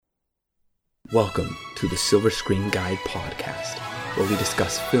Welcome to the Silver Screen Guide podcast, where we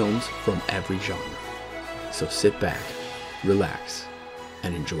discuss films from every genre. So sit back, relax,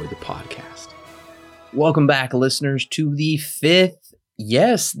 and enjoy the podcast. Welcome back, listeners, to the fifth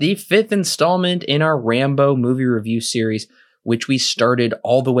installment in our Rambo movie review series, which we started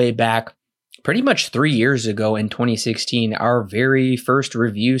all the way back pretty much 3 years ago in 2016. Our very first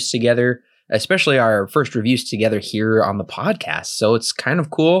reviews together, especially our first reviews together here on the podcast. So it's kind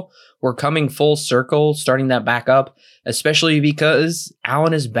of cool. We're coming full circle, starting that back up, especially because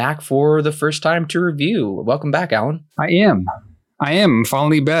Alan is back for the first time to review. Welcome back, Alan. I am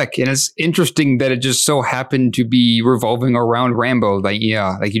finally back. And it's interesting that it just so happened to be revolving around Rambo. Like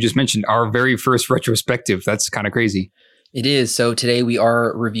you just mentioned, our very first retrospective. That's kind of crazy. It is. So today we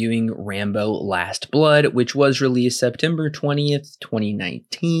are reviewing Rambo Last Blood, which was released September 20th,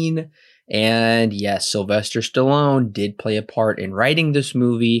 2019. And yes, Sylvester Stallone did play a part in writing this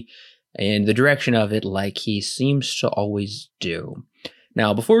movie and the direction of it, like he seems to always do.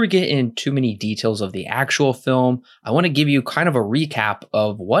 Now, before we get into too many details of the actual film, I want to give you kind of a recap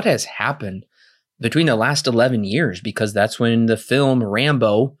of what has happened between the last 11 years, because that's when the film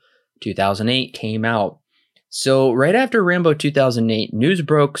Rambo 2008 came out. So right after Rambo 2008, news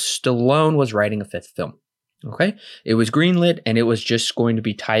broke Stallone was writing a fifth film. Okay? It was greenlit, and it was just going to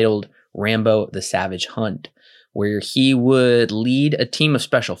be titled Rambo the Savage Hunt, where he would lead a team of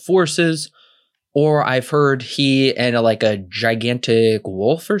special forces, or I've heard he and a gigantic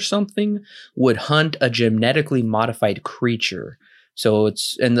wolf or something would hunt a genetically modified creature. So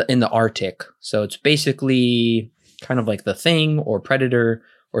it's in the Arctic. So it's basically kind of like The Thing or Predator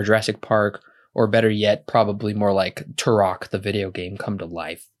or Jurassic Park, or better yet, probably more like Turok, the video game, come to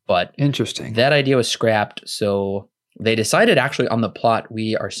life. But interesting. That idea was scrapped, so they decided actually on the plot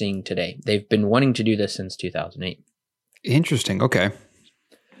we are seeing today. They've been wanting to do this since 2008. Interesting. Okay.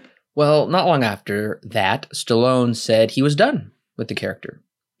 Well, not long after that, Stallone said he was done with the character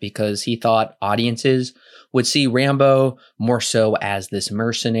because he thought audiences would see Rambo more so as this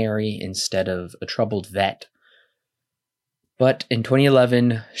mercenary instead of a troubled vet. But in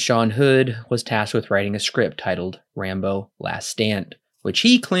 2011, Sean Hood was tasked with writing a script titled Rambo Last Stand, which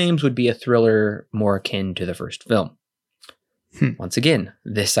he claims would be a thriller more akin to the first film. Once again,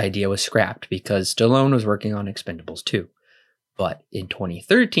 this idea was scrapped because Stallone was working on Expendables 2. But in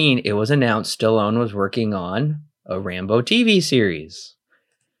 2013, it was announced Stallone was working on a Rambo TV series.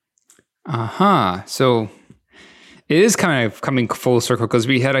 So it is kind of coming full circle because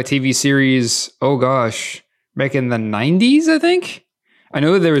we had a TV series, back in the 90s, I think. I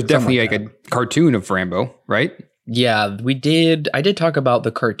know there was definitely like a cartoon of Rambo, right? Yeah, we did. I did talk about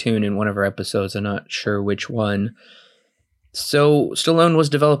the cartoon in one of our episodes. I'm not sure which one. So Stallone was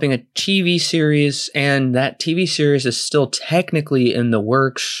developing a TV series, and that TV series is still technically in the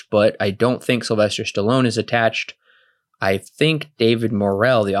works, but I don't think Sylvester Stallone is attached. I think David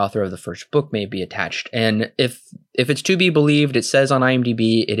Morrell, the author of the first book, may be attached. And if it's to be believed, it says on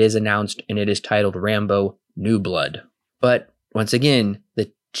IMDb, it is announced, and it is titled Rambo New Blood. But once again,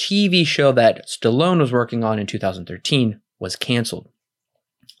 the TV show that Stallone was working on in 2013 was canceled,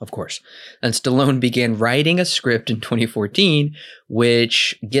 of course. And Stallone began writing a script in 2014,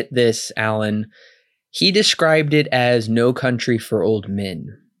 which, get this, Alan, he described it as No Country for Old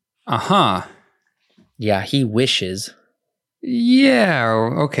Men. Yeah, he wishes.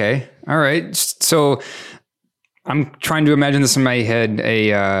 Yeah, okay. All right. So I'm trying to imagine this in my head,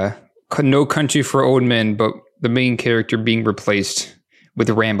 a No Country for Old Men, but the main character being replaced with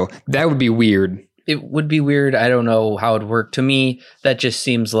Rambo. That would be weird. It would be weird. I don't know how it worked. To me, that just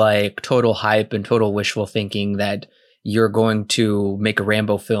seems like total hype and total wishful thinking that you're going to make a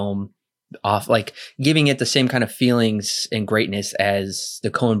Rambo film off, like giving it the same kind of feelings and greatness as the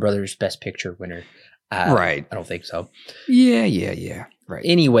Coen Brothers Best Picture winner. Right. I don't think so. Yeah. Right.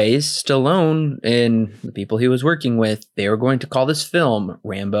 Anyways, Stallone and the people he was working with, they were going to call this film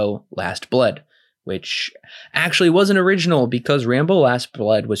Rambo Last Blood, which actually wasn't original because Rambo Last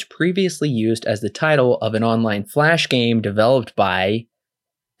Blood was previously used as the title of an online flash game developed by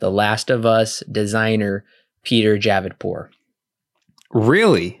The Last of Us designer Peter Javidpour.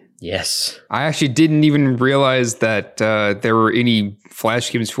 Really? Yes. I actually didn't even realize that there were any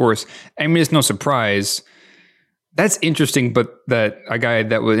flash games for us. I mean, it's no surprise. That's interesting, but that a guy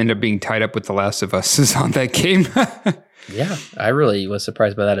that would end up being tied up with The Last of Us is on that game. Yeah, I really was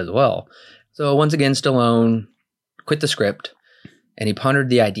surprised by that as well. So once again, Stallone quit the script, and he pondered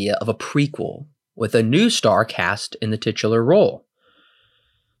the idea of a prequel with a new star cast in the titular role.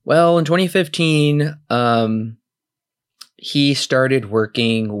 Well, in 2015, he started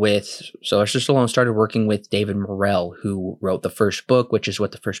working with, Sylvester Stallone started working with David Morrell, who wrote the first book, which is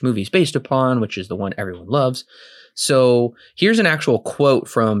what the first movie is based upon, which is the one everyone loves. So here's an actual quote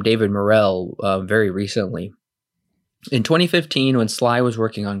from David Morrell very recently. In 2015, when Sly was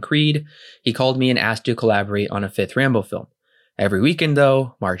working on Creed, he called me and asked to collaborate on a fifth Rambo film. Every weekend,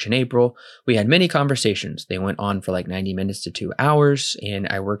 though, March and April, we had many conversations. They went on for like 90 minutes to 2 hours, and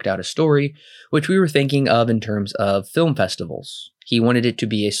I worked out a story, which we were thinking of in terms of film festivals. He wanted it to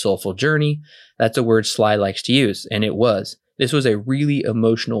be a soulful journey. That's a word Sly likes to use, and it was. This was a really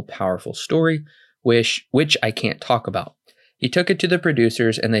emotional, powerful story, which I can't talk about. He took it to the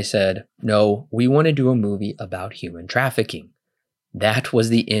producers, and they said, no, we want to do a movie about human trafficking. That was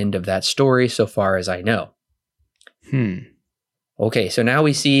the end of that story, so far as I know. Okay, so now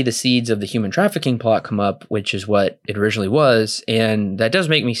we see the seeds of the human trafficking plot come up, which is what it originally was, and that does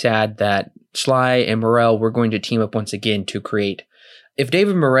make me sad that Sly and Morrell were going to team up once again to create. If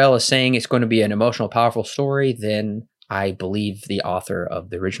David Morrell is saying it's going to be an emotional, powerful story, then I believe the author of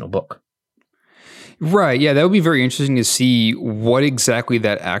the original book. Right, yeah, that would be very interesting to see what exactly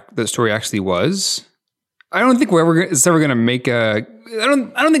that story actually was. I don't think it's ever going to make a. I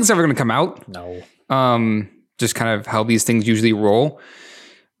don't think it's ever going to come out. No. Just kind of how these things usually roll.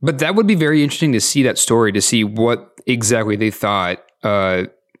 But that would be very interesting to see that story, to see what exactly they thought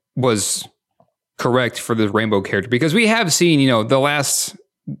was correct for the Rambo character. Because we have seen, the last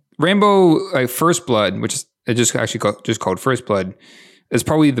Rambo First Blood, which is just called First Blood, is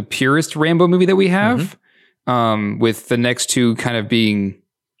probably the purest Rambo movie that we have, with the next two kind of being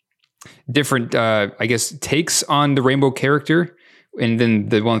different, takes on the Rambo character. And then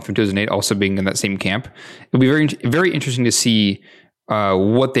the one from 2008 also being in that same camp. It'll be very, very interesting to see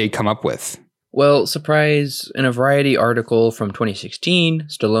what they come up with. Well, surprise, in a Variety article from 2016,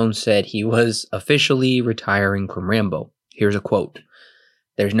 Stallone said he was officially retiring from Rambo. Here's a quote.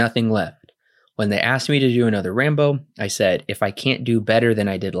 "There's nothing left. When they asked me to do another Rambo, I said, if I can't do better than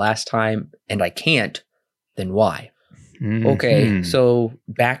I did last time, and I can't, then why?" Okay, so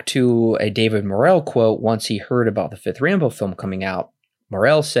back to a David Morrell quote. Once he heard about the fifth Rambo film coming out,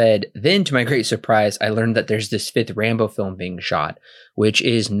 Morrell said, "Then to my great surprise, I learned that there's this fifth Rambo film being shot, which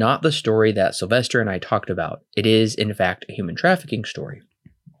is not the story that Sylvester and I talked about. It is, in fact, a human trafficking story."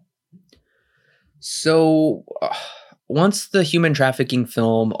 So once the human trafficking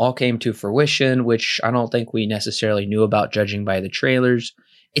film all came to fruition, which I don't think we necessarily knew about judging by the trailers,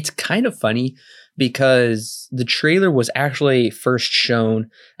 it's kind of funny because the trailer was actually first shown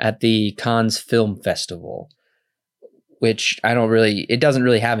at the Cannes Film Festival, which it doesn't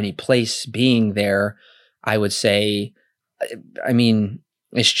really have any place being there, I would say. I mean,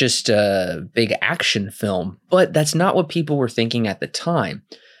 it's just a big action film, but that's not what people were thinking at the time.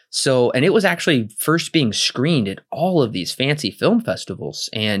 So, and it was actually first being screened at all of these fancy film festivals.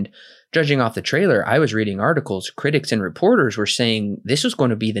 And judging off the trailer, I was reading articles, critics and reporters were saying this was going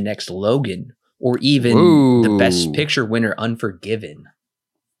to be the next Logan, or even the Best Picture winner, Unforgiven.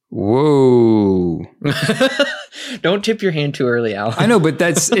 Whoa. Don't tip your hand too early, Alan. I know, but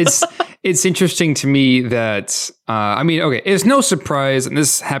it's interesting to me that, it's no surprise, and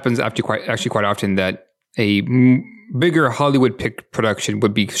this happens actually quite often, that a bigger Hollywood production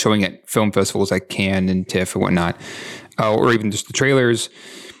would be showing at film festivals like Cannes and TIFF and whatnot, or even just the trailers.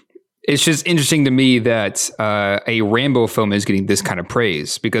 It's just interesting to me that a Rambo film is getting this kind of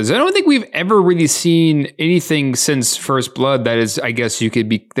praise, because I don't think we've ever really seen anything since First Blood that is, I guess could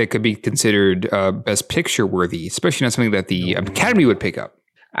be considered Best Picture worthy, especially not something that the Academy would pick up.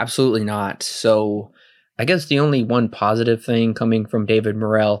 Absolutely not. So I guess the only one positive thing coming from David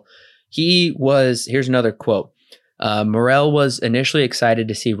Morrell, here's another quote. Morrell was initially excited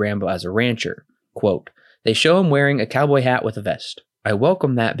to see Rambo as a rancher. Quote, "They show him wearing a cowboy hat with a vest. I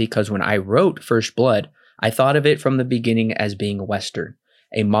welcome that because when I wrote First Blood, I thought of it from the beginning as being a Western,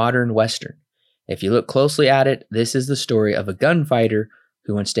 a modern Western. If you look closely at it, this is the story of a gunfighter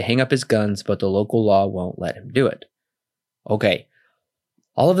who wants to hang up his guns, but the local law won't let him do it." Okay.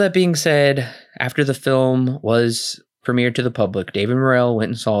 All of that being said, after the film was premiered to the public, David Morrell went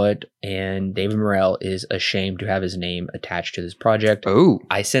and saw it, and David Morrell is ashamed to have his name attached to this project. Oh.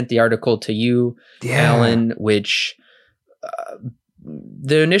 I sent the article to you, Alan, which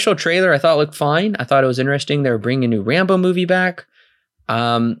the initial trailer I thought looked fine. I thought it was interesting. They were bringing a new Rambo movie back.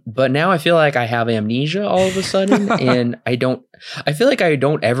 But now I feel like I have amnesia all of a sudden, and I feel like I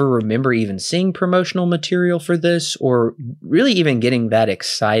don't ever remember even seeing promotional material for this, or really even getting that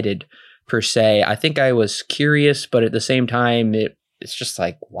excited per se. I think I was curious, but at the same time, it's just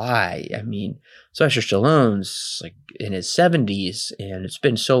like, why? I mean, Sylvester Stallone's like in his 70s, and it's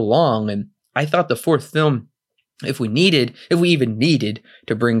been so long, and I thought the fourth film if we even needed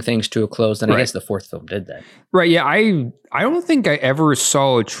to bring things to a close, then I guess the fourth film did that. Right. Yeah. I don't think I ever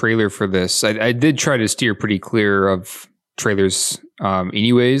saw a trailer for this. I did try to steer pretty clear of trailers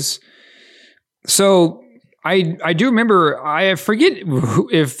anyways. So I do remember, I forget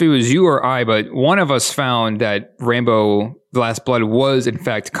if it was you or I, but one of us found that Rambo The Last Blood was in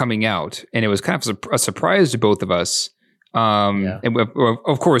fact coming out, and it was kind of a surprise to both of us. And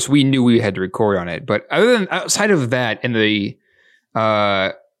of course we knew we had to record on it, but outside of that, and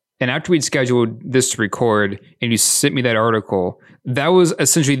after we'd scheduled this to record and you sent me that article, that was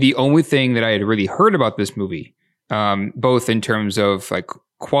essentially the only thing that I had really heard about this movie, both in terms of like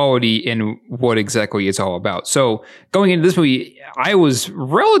quality and what exactly it's all about. So going into this movie, I was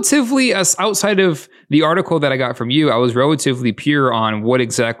relatively, outside of the article that I got from you, I was relatively pure on what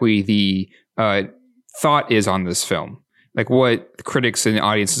exactly the thought is on this film. Like what critics and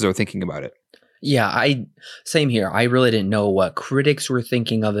audiences are thinking about it. Yeah, same here. I really didn't know what critics were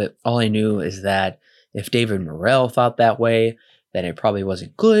thinking of it. All I knew is that if David Morrell thought that way, then it probably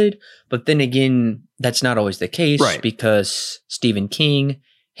wasn't good. But then again, that's not always the case, because Stephen King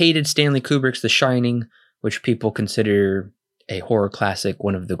hated Stanley Kubrick's The Shining, which people consider a horror classic,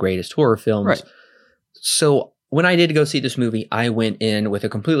 one of the greatest horror films. Right. So when I did go see this movie, I went in with a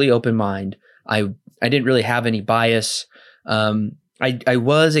completely open mind. I didn't really have any bias. I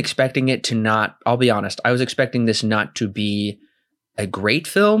was expecting it to not, I'll be honest, I was expecting this not to be a great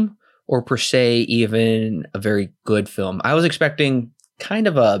film or per se even a very good film. I was expecting kind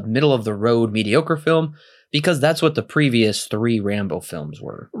of a middle of the road mediocre film, because that's what the previous 3 Rambo films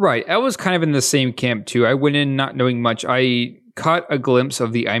were. Right. I was kind of in the same camp too. I went in not knowing much. I caught a glimpse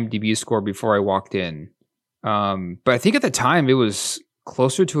of the IMDb score before I walked in. But I think at the time it was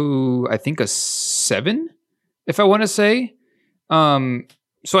closer to, I think, a 7, if I want to say.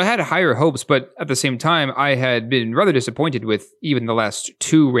 So I had higher hopes, but at the same time, I had been rather disappointed with even the last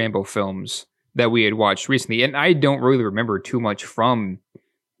 2 Rambo films that we had watched recently. And I don't really remember too much from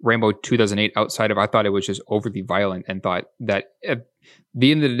Rambo 2008 outside of, I thought it was just overly violent and thought that at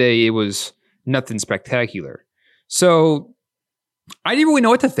the end of the day, it was nothing spectacular. So I didn't really know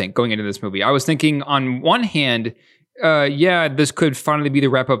what to think going into this movie. I was thinking, on one hand, this could finally be the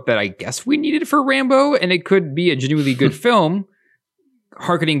wrap up that I guess we needed for Rambo, and it could be a genuinely good film,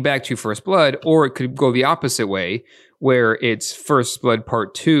 harkening back to First Blood, or it could go the opposite way, where it's First Blood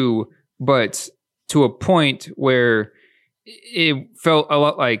Part 2, but to a point where it felt a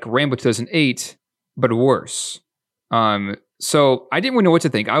lot like Rambo 2008, but worse. So I didn't really know what to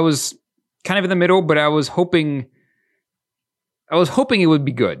think. I was kind of in the middle, but I was hoping it would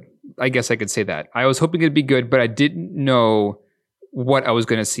be good. I guess I could say that. I was hoping it'd be good, but I didn't know what I was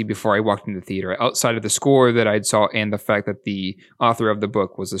going to see before I walked into the theater, outside of the score that I'd saw and the fact that the author of the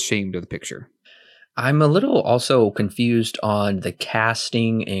book was ashamed of the picture. I'm a little also confused on the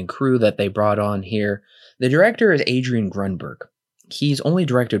casting and crew that they brought on here. The director is Adrian Grunberg. He's only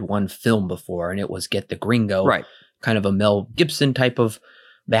directed 1 film before, and it was Get the Gringo. Right. Kind of a Mel Gibson type of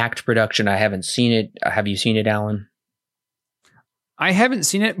backed production. I haven't seen it. Have you seen it, Alan? I haven't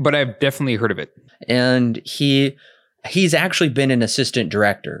seen it, but I've definitely heard of it. And he's actually been an assistant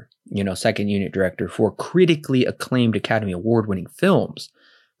director, second unit director for critically acclaimed Academy Award-winning films,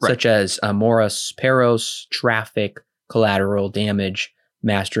 such as Amores Perros, Traffic, Collateral Damage,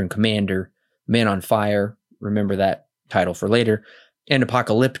 Master and Commander, Man on Fire, remember that title for later, and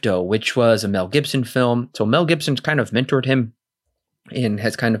Apocalypto, which was a Mel Gibson film. So Mel Gibson's kind of mentored him and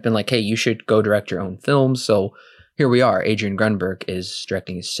has kind of been like, hey, you should go direct your own films. So here we are. Adrian Grunberg is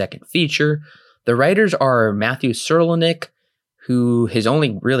directing his second feature. The writers are Matthew Serlinick, who his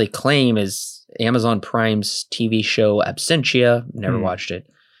only really claim is Amazon Prime's TV show Absentia. Never watched it.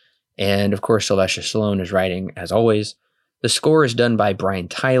 And of course, Sylvester Stallone is writing, as always. The score is done by Brian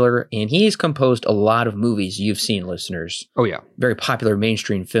Tyler, and he's composed a lot of movies you've seen, listeners. Oh, yeah. Very popular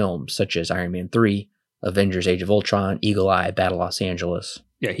mainstream films, such as Iron Man 3, Avengers Age of Ultron, Eagle Eye, Battle Los Angeles.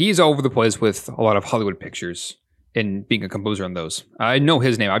 Yeah, he's all over the place with a lot of Hollywood pictures and being a composer on those. I know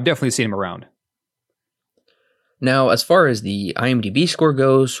his name. I've definitely seen him around. Now, as far as the IMDb score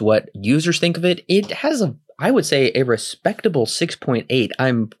goes, what users think of it, it has I would say, a respectable 6.8.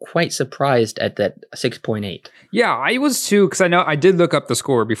 I'm quite surprised at that 6.8. Yeah, I was too, because I did look up the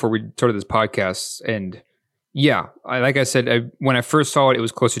score before we started this podcast, and yeah, like I said, when I first saw it, it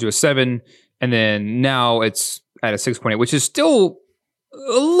was closer to a 7, and then now it's at a 6.8, which is still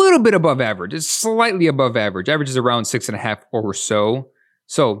a little bit above average. It's slightly above average. Average is around 6.5 or so.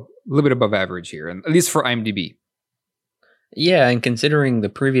 So a little bit above average here, and at least for IMDb. Yeah, and considering the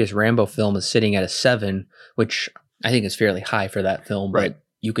previous Rambo film is sitting at a 7, which I think is fairly high for that film, right. But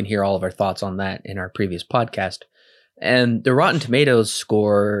you can hear all of our thoughts on that in our previous podcast. And the Rotten Tomatoes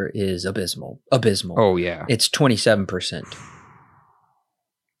score is abysmal. Oh, yeah. It's 27%.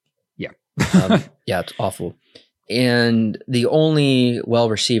 Yeah. Yeah, it's awful. And the only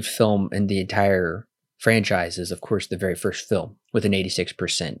well-received film in the entire franchise is, of course, the very first film with an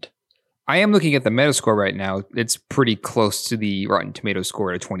 86%. I am looking at the Metascore right now. It's pretty close to the Rotten Tomatoes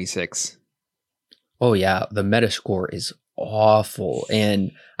score at 26. Oh yeah, the Metascore is awful.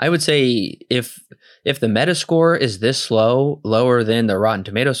 And I would say if the Metascore is this lower than the Rotten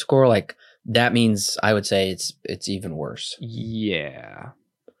Tomatoes score, like that means I would say it's even worse. Yeah.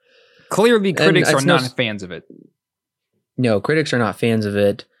 Clearly critics are not fans of it. No, critics are not fans of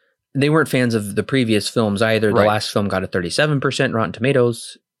it. They weren't fans of the previous films either. Right. The last film got a 37% Rotten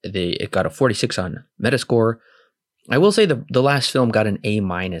Tomatoes. It got a 46 on Metascore. I will say the last film got an A-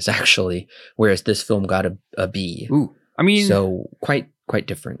 actually, whereas this film got a B. Ooh, I mean, so quite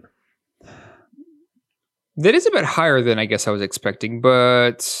different. That is a bit higher than I guess I was expecting,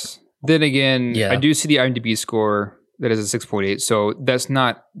 but then again, Yeah. I do see the IMDb score that is a 6.8, so that's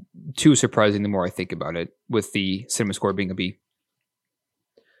not too surprising the more I think about it, with the cinema score being a B.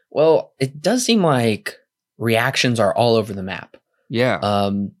 Well, it does seem like reactions are all over the map. Yeah.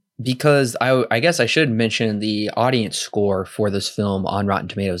 Because I guess I should mention the audience score for this film on Rotten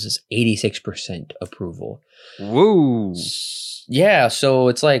Tomatoes is 86% approval. Whoa. Yeah, so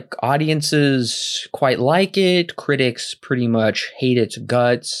it's like audiences quite like it, critics pretty much hate its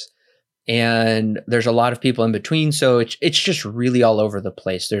guts, and there's a lot of people in between, so it's just really all over the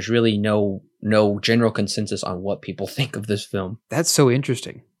place. There's really no general consensus on what people think of this film. That's so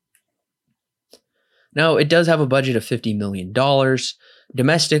interesting. Now, it does have a budget of $50 million.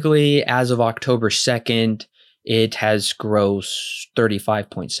 Domestically, as of October 2nd, it has grossed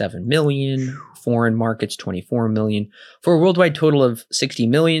 $35.7 million. Foreign markets, $24 million. For a worldwide total of $60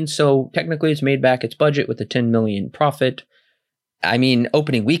 million. So technically, it's made back its budget with a $10 million profit. I mean,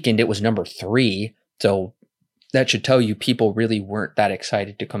 opening weekend, it was number 3. So that should tell you people really weren't that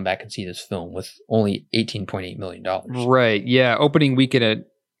excited to come back and see this film with only $18.8 million. Right. Yeah. Opening weekend at,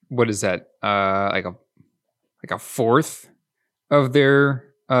 what is that? Like a fourth of their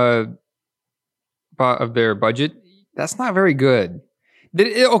budget. That's not very good.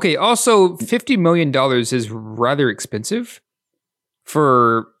 Okay. Also, $50 million is rather expensive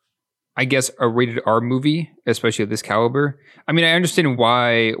for, I guess, a rated R movie, especially of this caliber. I mean, I understand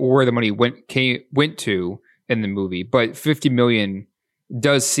where the money went to in the movie, but $50 million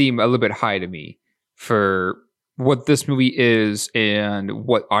does seem a little bit high to me for what this movie is and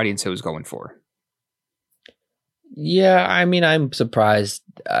what audience it was going for. Yeah, I mean, I'm surprised.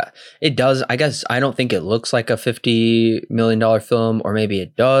 It does. I guess I don't think it looks like a $50 million film, or maybe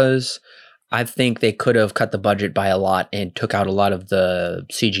it does. I think they could have cut the budget by a lot and took out a lot of the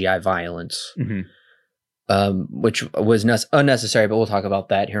CGI violence, which was unnecessary, but we'll talk about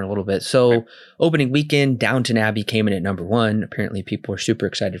that here in a little bit. So, okay. Opening weekend, Downton Abbey came in at number 1. Apparently, people are super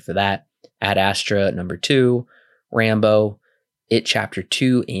excited for that. Ad Astra at number 2. Rambo, It Chapter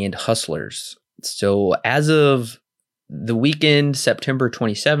 2, and Hustlers. So as of the weekend, September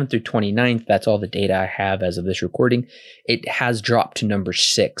 27th through 29th, that's all the data I have as of this recording, it has dropped to number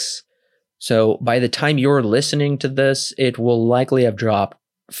 6. So by the time you're listening to this, it will likely have dropped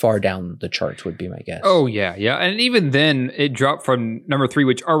far down the charts, would be my guess. Oh, yeah. Yeah. And even then, it dropped from number 3,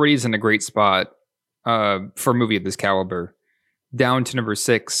 which already is in a great spot for a movie of this caliber, down to number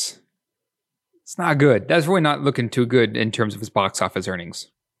 6. It's not good. That's really not looking too good in terms of its box office earnings.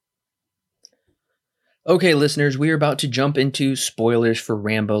 Okay, listeners, we are about to jump into spoilers for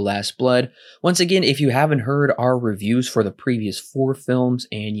Rambo Last Blood. Once again, if you haven't heard our reviews for the previous 4 films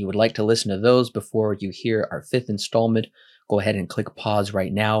and you would like to listen to those before you hear our 5th installment, go ahead and click pause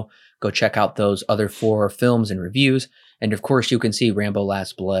right now. Go check out those other 4 films and reviews. And of course, you can see Rambo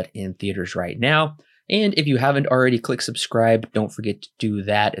Last Blood in theaters right now. And if you haven't already clicked subscribe, don't forget to do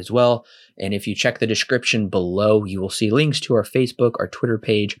that as well. And if you check the description below, you will see links to our Facebook, our Twitter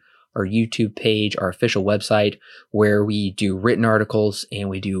page, our YouTube page, our official website, where we do written articles and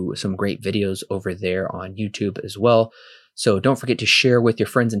we do some great videos over there on YouTube as well. So don't forget to share with your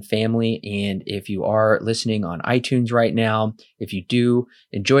friends and family. And if you are listening on iTunes right now, if you do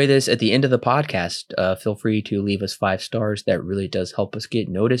enjoy this at the end of the podcast, feel free to leave us 5 stars. That really does help us get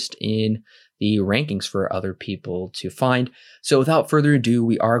noticed in the rankings for other people to find. So without further ado,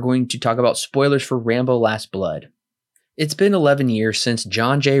 we are going to talk about spoilers for Rambo Last Blood. It's been 11 years since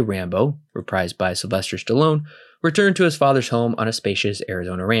John J. Rambo, reprised by Sylvester Stallone, returned to his father's home on a spacious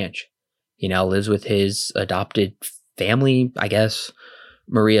Arizona ranch. He now lives with his adopted family, I guess,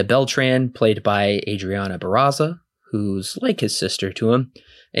 Maria Beltran, played by Adriana Barraza, who's like his sister to him,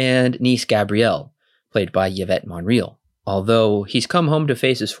 and niece Gabrielle, played by Yvette Monreal. Although he's come home to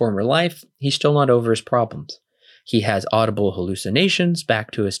face his former life, he's still not over his problems. He has audible hallucinations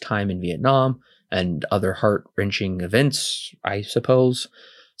back to his time in Vietnam and other heart-wrenching events, I suppose.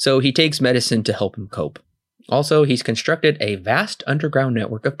 So he takes medicine to help him cope. Also, he's constructed a vast underground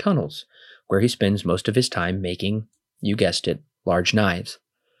network of tunnels, where he spends most of his time making, you guessed it, large knives.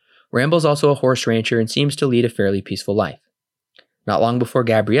 Rambo's also a horse rancher and seems to lead a fairly peaceful life. Not long before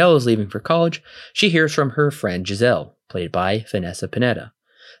Gabrielle is leaving for college, she hears from her friend Giselle, played by Vanessa Pineda,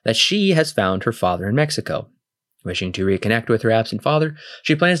 that she has found her father in Mexico. Wishing to reconnect with her absent father,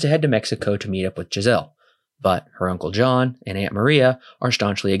 she plans to head to Mexico to meet up with Giselle, but her Uncle John and Aunt Maria are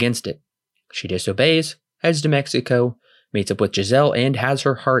staunchly against it. She disobeys, heads to Mexico, meets up with Giselle, and has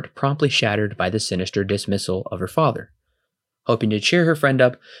her heart promptly shattered by the sinister dismissal of her father. Hoping to cheer her friend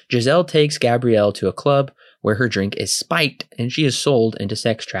up, Giselle takes Gabrielle to a club where her drink is spiked and she is sold into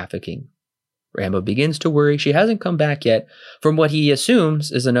sex trafficking. Rambo begins to worry she hasn't come back yet from what he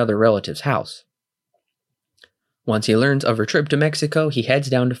assumes is another relative's house. Once he learns of her trip to Mexico, he heads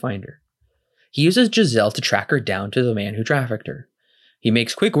down to find her. He uses Giselle to track her down to the man who trafficked her. He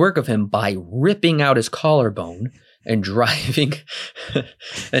makes quick work of him by ripping out his collarbone and driving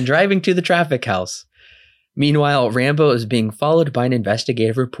to the traffic house. Meanwhile, Rambo is being followed by an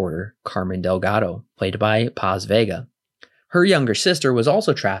investigative reporter, Carmen Delgado, played by Paz Vega. Her younger sister was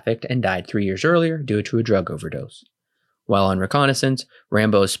also trafficked and died 3 years earlier due to a drug overdose. While on reconnaissance,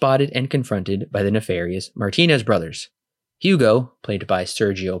 Rambo is spotted and confronted by the nefarious Martinez brothers. Hugo, played by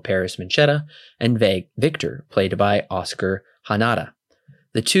Sergio Perez Manchetta, and Victor, played by Oscar Hanada,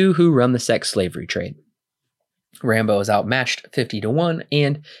 the two who run the sex slavery trade. Rambo is outmatched 50-1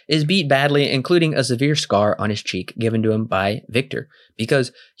 and is beat badly, including a severe scar on his cheek given to him by Victor,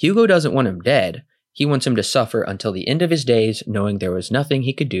 because Hugo doesn't want him dead. He wants him to suffer until the end of his days, knowing there was nothing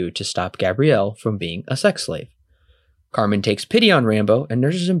he could do to stop Gabrielle from being a sex slave. Carmen takes pity on Rambo and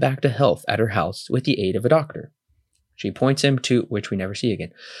nurses him back to health at her house with the aid of a doctor. She points him to, which we never see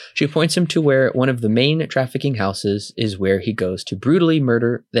again, she points him to where one of the main trafficking houses is, where he goes to brutally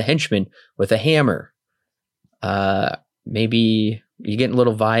murder the henchman with a hammer. Maybe you getting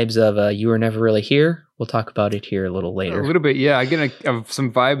little vibes of You Were Never Really Here? We'll talk about it here a little later. A little bit, yeah. I get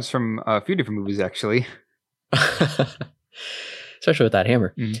some vibes from a few different movies, actually. Especially with that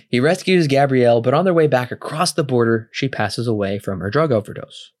hammer. Mm-hmm. He rescues Gabrielle, but on their way back across the border, she passes away from her drug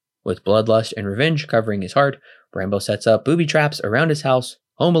overdose. With bloodlust and revenge covering his heart, Rambo sets up booby traps around his house,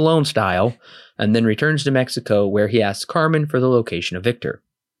 Home Alone style, and then returns to Mexico, where he asks Carmen for the location of Victor.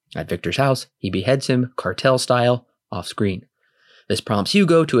 At Victor's house, he beheads him, cartel style, off-screen. This prompts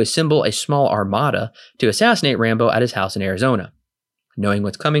Hugo to assemble a small armada to assassinate Rambo at his house in Arizona. Knowing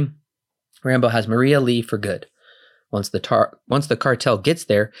what's coming, Rambo has Maria leave for good. Once the cartel gets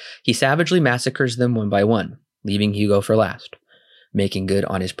there, he savagely massacres them one by one, leaving Hugo for last. Making good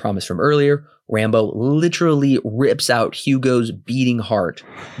on his promise from earlier, Rambo literally rips out Hugo's beating heart,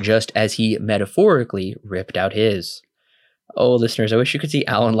 just as he metaphorically ripped out his. Oh, listeners, I wish you could see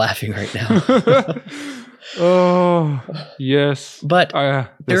Alan laughing right now. Oh, yes. But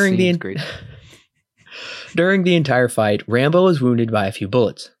during the entire fight, Rambo is wounded by a few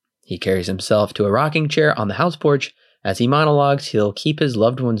bullets. He carries himself to a rocking chair on the house porch. As he monologues, he'll keep his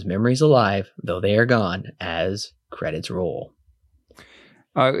loved ones' memories alive, though they are gone, as credits roll.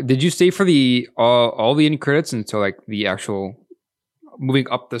 Did you stay for the all the end credits until like the actual moving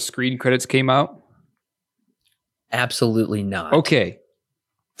up the screen credits came out? Absolutely not. Okay.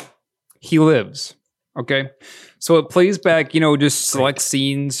 He lives. Okay. So it plays back, just select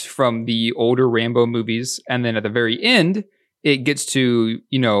scenes from the older Rambo movies. And then at the very end, it gets to,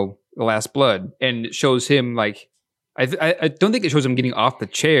 The Last Blood, and it shows him like, I don't think it shows him getting off the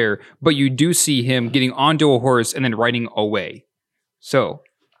chair, but you do see him getting onto a horse and then riding away. So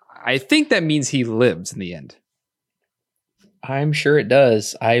I think that means he lives in the end. I'm sure it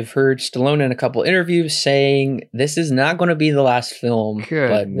does. I've heard Stallone in a couple interviews saying this is not going to be the last film,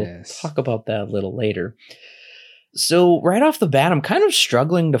 but we'll talk about that a little later. So right off the bat, I'm kind of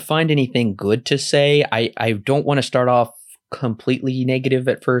struggling to find anything good to say. I don't want to start off completely negative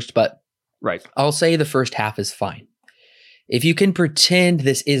at first, but right. I'll say the first half is fine. If you can pretend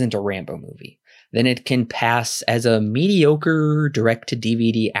this isn't a Rambo movie, then it can pass as a mediocre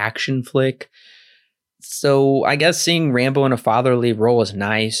direct-to-DVD action flick. So I guess seeing Rambo in a fatherly role is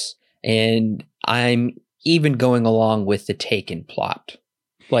nice, and I'm even going along with the Taken plot,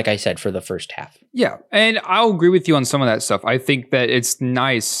 like I said, for the first half. Yeah, and I'll agree with you on some of that stuff. I think that it's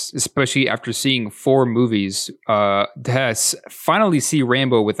nice, especially after seeing 4 movies, to finally see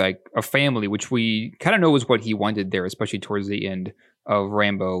Rambo with like a family, which we kind of know is what he wanted there, especially towards the end of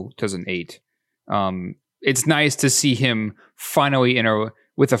Rambo 2008. It's nice to see him finally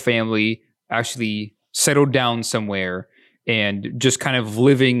with a family, actually settled down somewhere and just kind of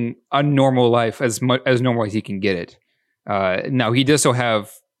living a normal life as normal as he can get it. Now he does still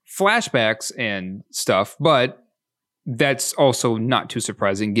have flashbacks and stuff, but that's also not too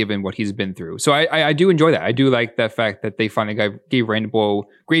surprising given what he's been through. So I do enjoy that. I do like the fact that they finally gave Rambo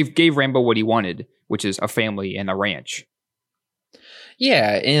what he wanted, which is a family and a ranch.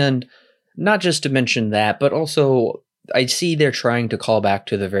 Yeah, and not just to mention that, but also I see they're trying to call back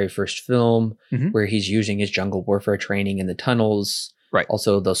to the very first film where he's using his jungle warfare training in the tunnels. Right.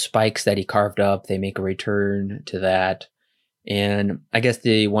 Also, those spikes that he carved up, they make a return to that. And I guess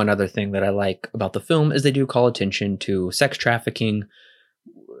the one other thing that I like about the film is they do call attention to sex trafficking.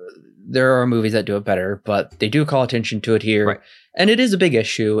 There are movies that do it better, but they do call attention to it here. Right. And it is a big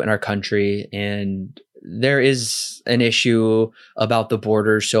issue in our country. And there is an issue about the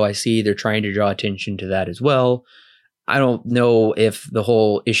border. So I see they're trying to draw attention to that as well. I don't know if the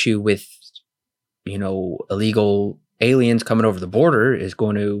whole issue with, illegal aliens coming over the border is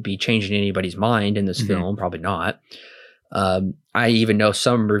going to be changing anybody's mind in this film. Probably not. I even know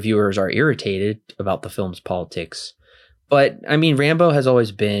some reviewers are irritated about the film's politics. But, I mean, Rambo has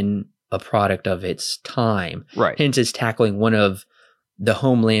always been a product of its time. Right. Hence, it's tackling one of the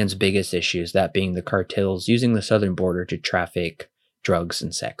homeland's biggest issues, that being the cartels using the southern border to traffic drugs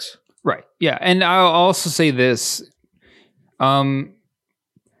and sex. Right. Yeah. And I'll also say this.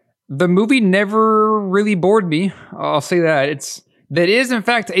 The movie never really bored me. I'll say that. That is, in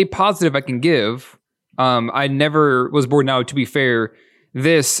fact, a positive I can give. I never was bored. Now, to be fair,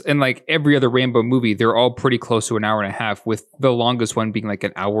 this and like every other Rambo movie, they're all pretty close to an hour and a half, with the longest one being like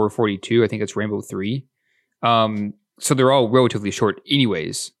an hour 42. I think it's Rambo 3. So they're all relatively short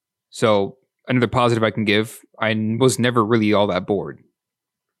anyways. So another positive I can give, I was never really all that bored.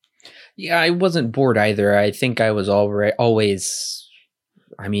 Yeah, I wasn't bored either. I think I was always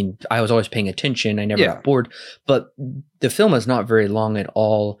paying attention. I never got bored. But the film is not very long at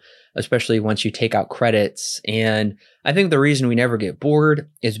all, especially once you take out credits. And I think the reason we never get bored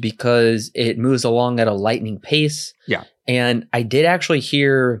is because it moves along at a lightning pace. Yeah. And I did actually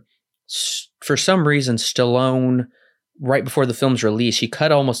hear, for some reason, Stallone, right before the film's release, he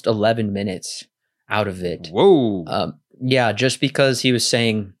cut almost 11 minutes out of it. Whoa. Just because he was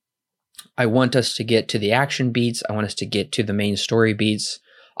saying, I want us to get to the action beats. I want us to get to the main story beats.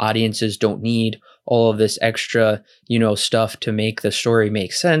 Audiences don't need all of this extra, stuff to make the story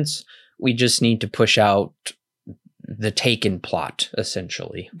make sense. We just need to push out the Taken plot,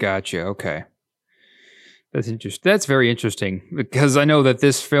 essentially. Gotcha. Okay. That's interesting. That's very interesting, because I know that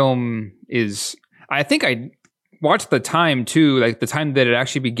this film is, I think I watched the time too, like the time that it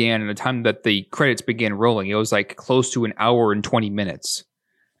actually began and the time that the credits began rolling. It was like close to an hour and 20 minutes.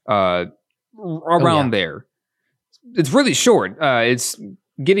 Around there. It's really short. It's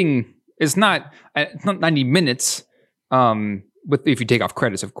not 90 minutes, if you take off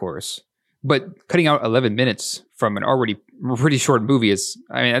credits, of course. But cutting out 11 minutes from an already pretty short movie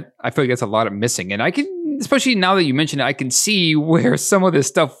I feel like that's a lot of missing. And I can, especially now that you mention it, I can see where some of this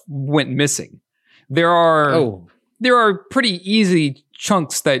stuff went missing. There are pretty easy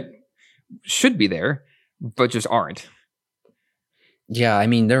chunks that should be there, but just aren't. Yeah, I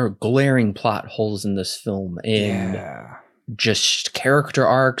mean, there are glaring plot holes in this film, and just character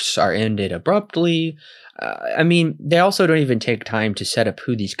arcs are ended abruptly. They also don't even take time to set up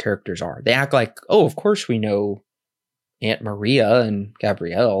who these characters are. They act like, oh, of course we know Aunt Maria and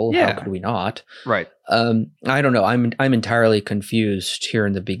Gabrielle. Yeah. How could we not? Right. I don't know. I'm entirely confused here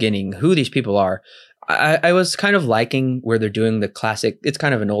in the beginning who these people are. I was kind of liking where they're doing the classic, it's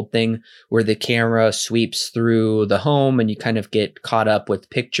kind of an old thing, where the camera sweeps through the home and you kind of get caught up with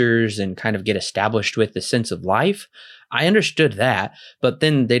pictures and kind of get established with the sense of life. I understood that, but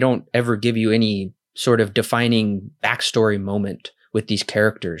then they don't ever give you any sort of defining backstory moment with these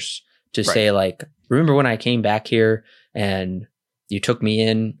characters to say, like, remember when I came back here and you took me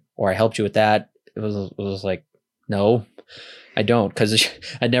in, or I helped you with that? It was like, no, I don't, because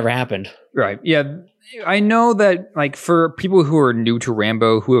it never happened. Right. Yeah. I know that, like, for people who are new to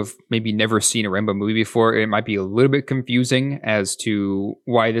Rambo, who have maybe never seen a Rambo movie before, it might be a little bit confusing as to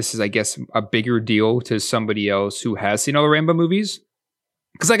why this is, I guess, a bigger deal to somebody else who has seen all the Rambo movies.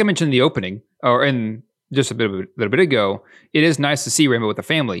 Because, like I mentioned in the opening, and just a little bit ago, it is nice to see Rambo with a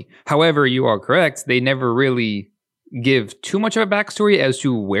family. However, you are correct; they never really give too much of a backstory as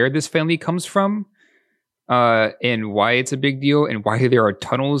to where this family comes from, and why it's a big deal, and why there are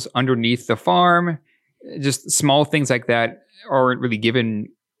tunnels underneath the farm. Just small things like that aren't really given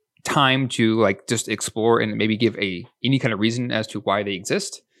time to, like, just explore and maybe give any kind of reason as to why they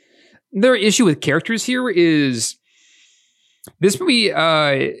exist. their issue with characters here is this movie,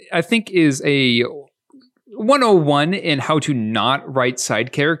 I think, is a 101 in how to not write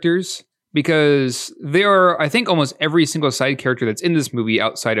side characters, because there are, I think, almost every single side character that's in this movie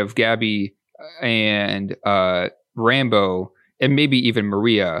outside of Gabby and Rambo and maybe even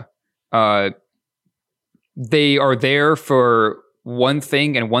Maria, they are there for one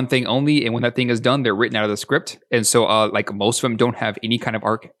thing and one thing only, and when that thing is done, they're written out of the script. And so like most of them don't have any kind of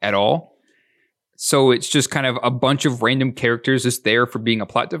arc at all. So it's just kind of a bunch of random characters just there for being a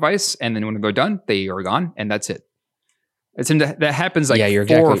plot device, and then when they're done, they are gone, and that's it. That happens like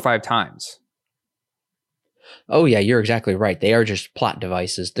four or five times. Oh yeah, you're exactly right. They are just plot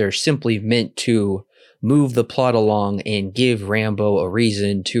devices. They're simply meant to move the plot along and give Rambo a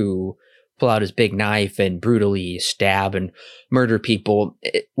reason to pull out his big knife and brutally stab and murder people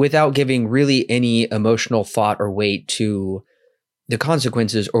without giving really any emotional thought or weight to the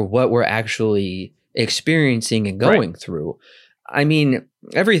consequences or what we're actually experiencing and going through. I mean,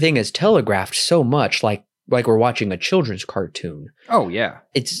 everything is telegraphed so much like we're watching a children's cartoon. Oh yeah.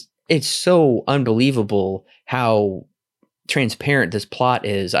 It's so unbelievable how transparent this plot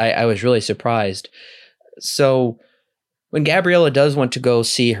is. I was really surprised. So when Gabriella does want to go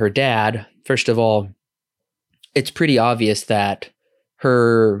see her dad, first of all, it's pretty obvious that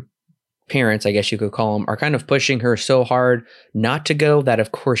her parents, I guess you could call them, are kind of pushing her so hard not to go that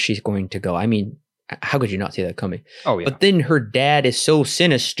of course she's going to go. I mean, how could you not see that coming? Oh yeah. But then her dad is so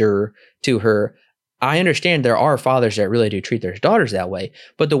sinister to her. I understand there are fathers that really do treat their daughters that way,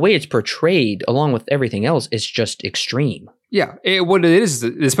 but the way it's portrayed along with everything else is just extreme. Yeah, what it is,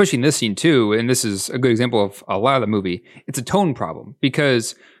 especially in this scene too, and this is a good example of a lot of the movie, it's a tone problem,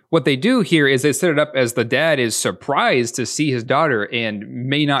 because what they do here is they set it up as the dad is surprised to see his daughter and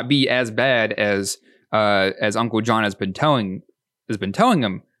may not be as bad as Uncle John has been telling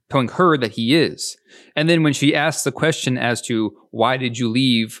her that he is. And then when she asks the question as to why did you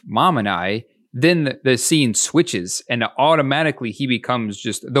leave Mom and I, then the scene switches and automatically he becomes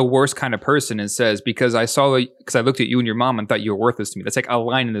just the worst kind of person and says, because I looked at you and your mom and thought you were worthless to me. That's like a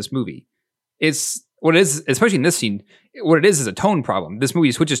line in this movie. It's what it is, especially in this scene, what it is a tone problem. This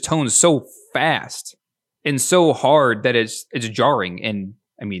movie switches tones so fast and so hard that it's jarring. And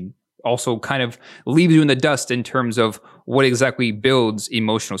I mean, also kind of leaves you in the dust in terms of what exactly builds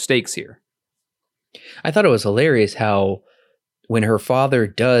emotional stakes here. I thought it was hilarious how when her father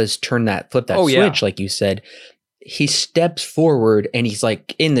does flip that switch, like you said, he steps forward and he's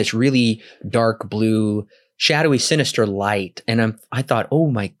like in this really dark blue, shadowy, sinister light. And I thought,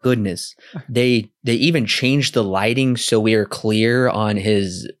 oh my goodness, they even changed the lighting so we are clear on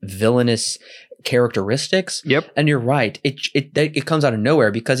his villainous characteristics. Yep. And you're right. It comes out of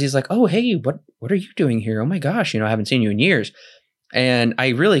nowhere because he's like, oh, hey, what are you doing here? Oh my gosh, I haven't seen you in years. And I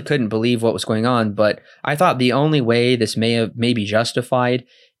really couldn't believe what was going on, but I thought the only way this may be justified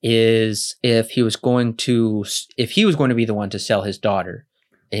is if he was going to be the one to sell his daughter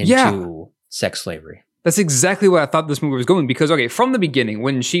into sex slavery. That's exactly what I thought this movie was going, because from the beginning,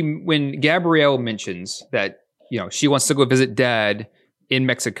 when Gabrielle mentions that, she wants to go visit dad in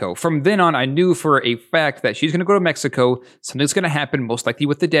Mexico, from then on, I knew for a fact that she's going to go to Mexico, something's going to happen, most likely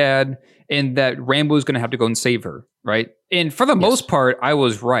with the dad, and that Rambo is going to have to go and save her, right? And for the most part, I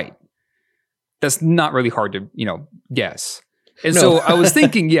was right. That's not really hard to, guess. And so I was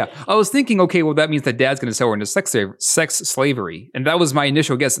thinking, okay, well, that means that dad's going to sell her into sex slavery. And that was my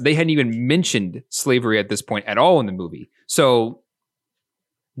initial guess. They hadn't even mentioned slavery at this point at all in the movie. So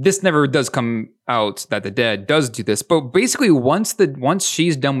this never does come out that the dad does do this. But basically, once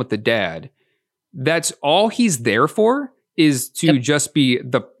she's done with the dad, that's all he's there for, is to just be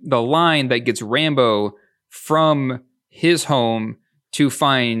the line that gets Rambo from his home to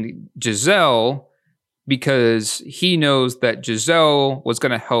find Giselle, because he knows that Giselle was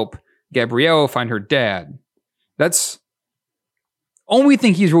going to help Gabrielle find her dad. That's only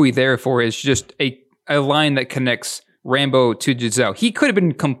thing he's really there for, is just a line that connects Rambo to Giselle. He could have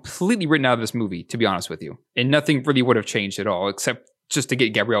been completely written out of this movie, to be honest with you, and nothing really would have changed at all, except just to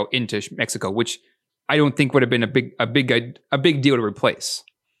get Gabrielle into Mexico, which I don't think would have been a big deal to replace.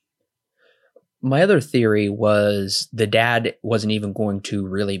 My other theory was the dad wasn't even going to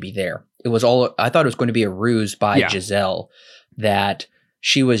really be there. I thought it was going to be a ruse by Giselle, that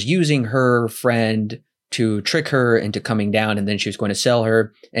she was using her friend to trick her into coming down, and then she was going to sell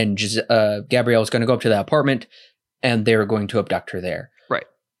her, and Gabrielle was going to go up to the apartment, and they were going to abduct her there. Right.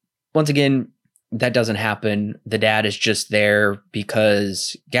 Once again, that doesn't happen. The dad is just there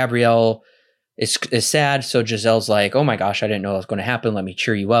because Gabrielle is sad, so Giselle's like, oh my gosh, I didn't know that was going to happen. Let me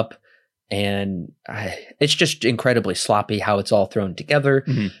cheer you up. and it's just incredibly sloppy how it's all thrown together.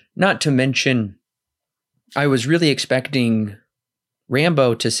 Not to mention, I was really expecting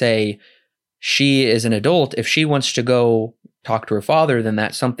Rambo to say she is an adult. If she wants to go talk to her father, then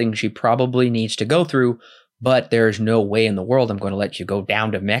that's something she probably needs to go through. But there's no way in the world I'm going to let you go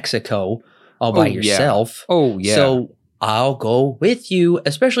down to Mexico all by yourself. Oh, yeah. So I'll go with you,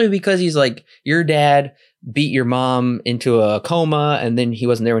 especially because he's like, your dad beat your mom into a coma, and then he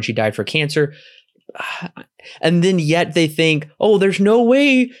wasn't there when she died for cancer. And then yet they think, oh, there's no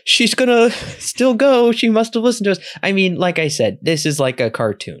way she's going to still go. She must have listened to us. I mean, like I said, this is like a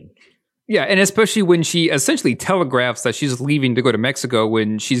cartoon. Yeah, and especially when she essentially telegraphs that she's leaving to go to Mexico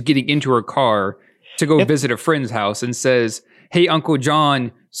when she's getting into her car to go visit a friend's house and says, hey, Uncle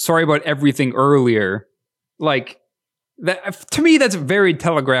John, sorry about everything earlier. Like, that to me, that's very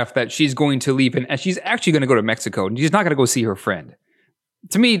telegraphed that she's going to leave and she's actually going to go to Mexico and she's not going to go see her friend.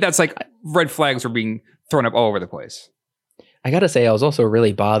 To me, that's like red flags are being thrown up all over the place. I got to say, I was also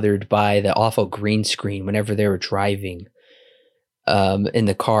really bothered by the awful green screen whenever they were driving in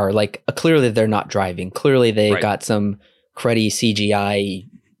the car. Like, clearly they're not driving. Clearly they got some cruddy CGI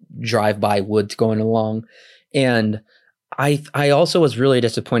drive-by woods going along. And I also was really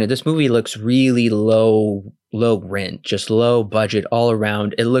disappointed. This movie looks really low rent, just low budget all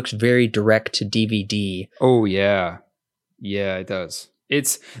around. It looks very direct to DVD. Oh, yeah. Yeah, it does.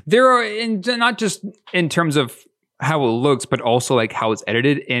 There are, not just in terms of how it looks, but also like how it's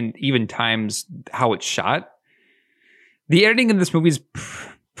edited and even times how it's shot. The editing in this movie is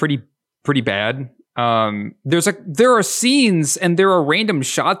pretty bad. There are scenes and there are random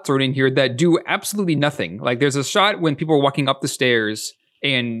shots thrown in here that do absolutely nothing. Like there's a shot when people are walking up the stairs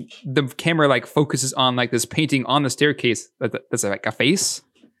and the camera like focuses on like this painting on the staircase that's like a face.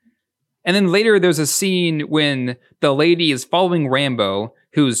 And then later there's a scene when the lady is following Rambo,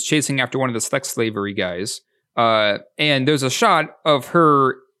 who's chasing after one of the sex slavery guys. And there's a shot of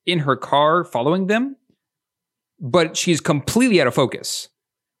her in her car following them, but she's completely out of focus.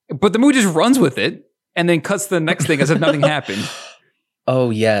 But the movie just runs with it and then cuts to the next thing as if nothing happened.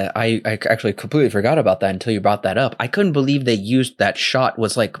 Oh, yeah. I actually completely forgot about that until you brought that up. I couldn't believe they used that shot.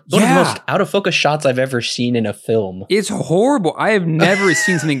 Was like one of the most out of focus shots I've ever seen in a film. It's horrible. I have never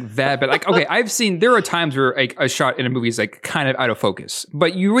seen something that bad. Like, okay, there are times where like a shot in a movie is like kind of out of focus,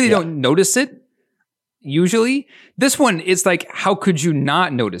 but you really don't notice it. Usually this one is like, how could you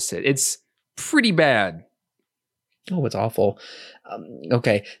not notice it? It's pretty bad. Oh, it's awful.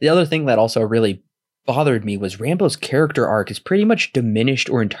 Okay. The other thing that also really bothered me was Rambo's character arc is pretty much diminished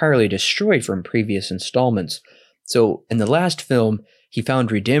or entirely destroyed from previous installments. So in the last film, he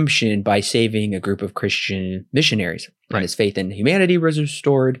found redemption by saving a group of Christian missionaries, and his faith in humanity was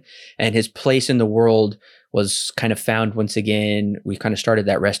restored, and his place in the world was kind of found once again. We kind of started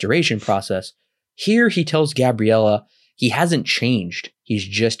that restoration process. Here he tells Gabriella he hasn't changed. He's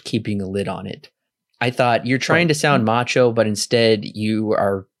just keeping a lid on it. I thought, you're trying to sound macho, but instead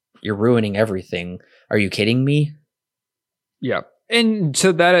you're ruining everything. Are you kidding me? Yeah. And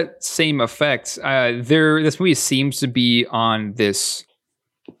to that same effect, this movie seems to be on this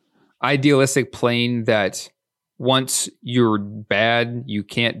idealistic plane that once you're bad, you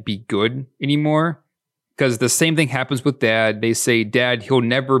can't be good anymore. Because the same thing happens with Dad. They say, Dad, he'll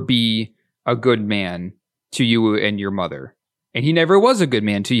never be a good man to you and your mother. And he never was a good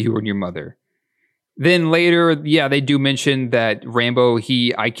man to you and your mother. Then later, they do mention that Rambo,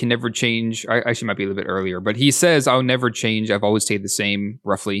 I can never change. I actually might be a little bit earlier, but he says, I'll never change. I've always stayed the same,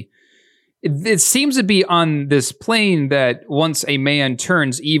 roughly. It seems to be on this plane that once a man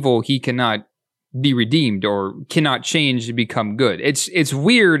turns evil, he cannot be redeemed or cannot change to become good. It's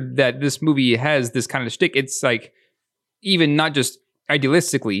weird that this movie has this kind of shtick. It's like, even not just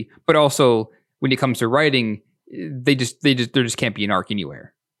idealistically, but also when it comes to writing, there just can't be an arc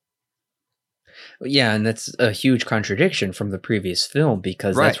anywhere. Yeah, and that's a huge contradiction from the previous film,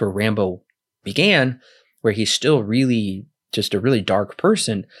 because that's where Rambo began, where he's still really just a really dark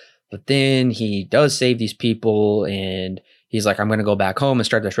person. But then he does save these people, and he's like, I'm going to go back home and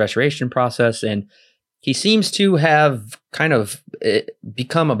start this restoration process. And he seems to have kind of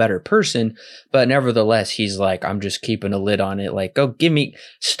become a better person, but nevertheless, he's like, I'm just keeping a lid on it. Like, go give me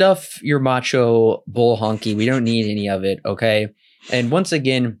stuff, your macho bull honky. We don't need any of it, okay? And once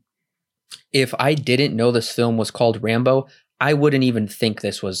again, if I didn't know this film was called Rambo, I wouldn't even think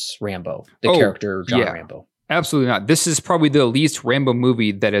this was Rambo, the character John Rambo. Absolutely not. This is probably the least Rambo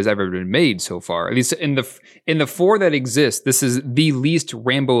movie that has ever been made so far. At least in the four that exist, this is the least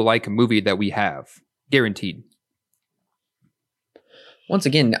Rambo-like movie that we have. Guaranteed. Once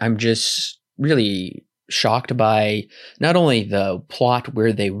again, I'm just really shocked by not only the plot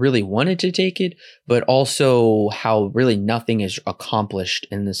where they really wanted to take it, but also how really nothing is accomplished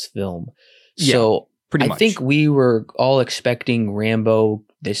in this film. Yeah, So pretty I much. think we were all expecting Rambo,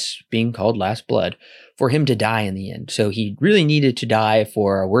 this being called Last Blood, for him to die in the end. So he really needed to die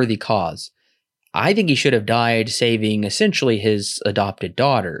for a worthy cause. I think he should have died saving essentially his adopted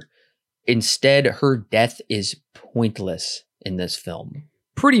daughter. Instead, her death is pointless in this film.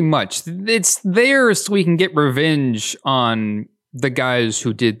 Pretty much. It's there so we can get revenge on the guys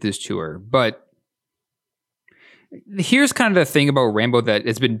who did this to her. But here's kind of the thing about Rambo that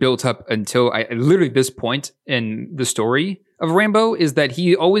has been built up until literally this point in the story of Rambo is that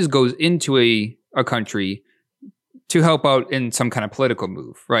he always goes into a country to help out in some kind of political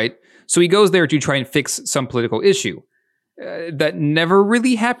move, right? So he goes there to try and fix some political issue. That never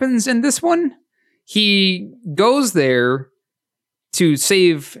really happens in this one. He goes there to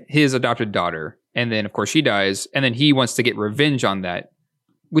save his adopted daughter. And then, of course, she dies. And then he wants to get revenge on that,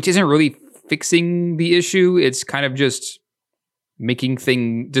 which isn't really fixing the issue. It's kind of just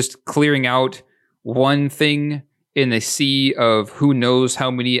just clearing out one thing in a sea of who knows how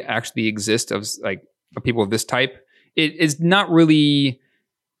many actually exist of people of this type. It is not really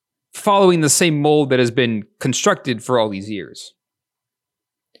following the same mold that has been constructed for all these years.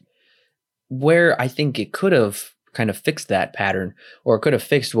 Where I think it could have kind of fixed that pattern, or could have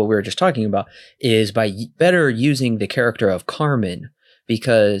fixed what we were just talking about, is by better using the character of Carmen,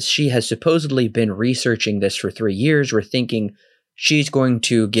 because she has supposedly been researching this for 3 years. We're thinking she's going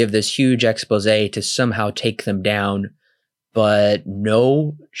to give this huge expose to somehow take them down. But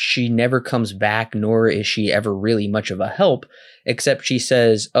no, she never comes back, nor is she ever really much of a help, except she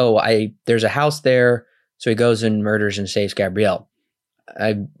says, there's a house there. So he goes and murders and saves Gabrielle.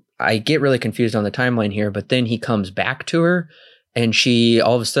 I get really confused on the timeline here, but then he comes back to her and she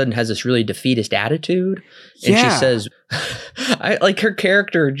all of a sudden has this really defeatist attitude. And she says, her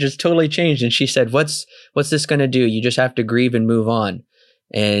character just totally changed. And she said, what's this going to do? You just have to grieve and move on.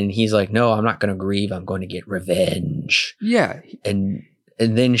 And he's like, no, I'm not going to grieve. I'm going to get revenge. Yeah. And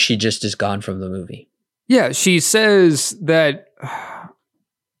then she just is gone from the movie. Yeah. She says that,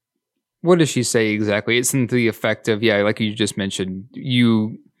 what does she say exactly? It's something to the effect of, like you just mentioned,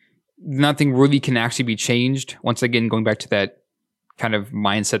 nothing really can actually be changed. Once again, going back to that kind of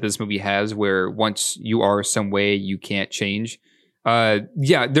mindset this movie has, where once you are some way, you can't change.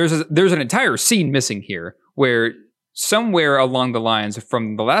 There's an entire scene missing here where somewhere along the lines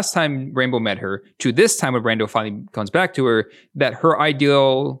from the last time Rambo met her to this time when Rambo finally comes back to her, that her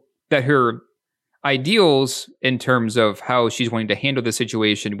ideals in terms of how she's wanting to handle the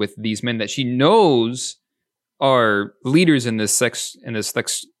situation with these men that she knows are leaders in this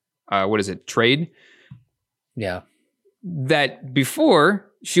trade. Yeah. That before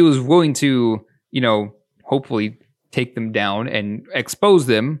she was willing to, hopefully take them down and expose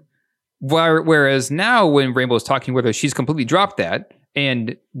them. Whereas now when Rainbow's talking with her, she's completely dropped that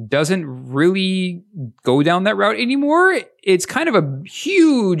and doesn't really go down that route anymore. It's kind of a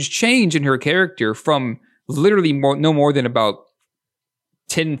huge change in her character from literally no more than about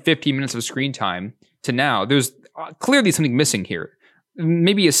 10, 15 minutes of screen time to now. There's clearly something missing here.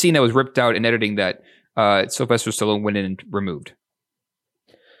 Maybe a scene that was ripped out in editing that Sylvester Stallone went in and removed.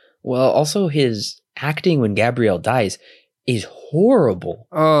 Well, also his acting when Gabrielle dies is horrible.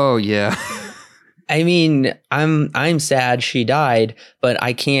 Oh yeah. I mean, I'm sad she died, but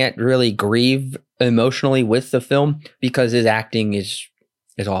I can't really grieve emotionally with the film because his acting is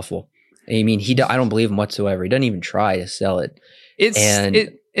awful. I mean, I don't believe him whatsoever. He doesn't even try to sell it.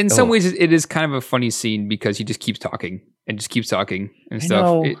 In some ways, it is kind of a funny scene because he just keeps talking and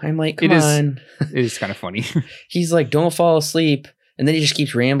stuff. I'm like, come on. It is kind of funny. He's like, don't fall asleep. And then he just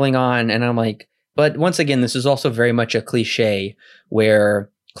keeps rambling on. And I'm like, but once again, this is also very much a cliche where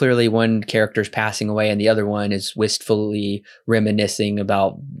clearly one character's passing away and the other one is wistfully reminiscing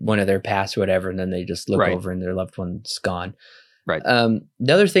about one of their past or whatever. And then they just look over and their loved one's gone. Right.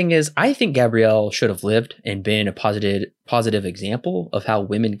 The other thing is, I think Gabrielle should have lived and been a positive example of how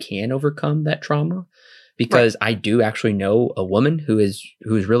women can overcome that trauma. Because I do actually know a woman who is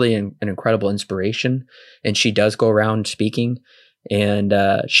really an incredible inspiration, and she does go around speaking. And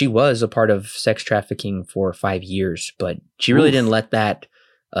she was a part of sex trafficking for 5 years, but she really didn't let that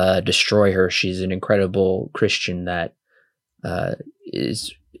destroy her. She's an incredible Christian that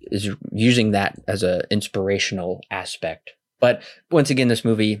is using that as an inspirational aspect. But once again, this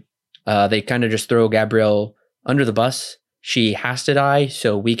movie, they kind of just throw Gabrielle under the bus. She has to die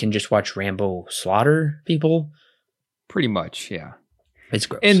so we can just watch Rambo slaughter people. Pretty much, yeah. It's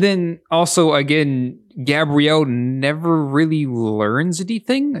gross. And then also, again, Gabrielle never really learns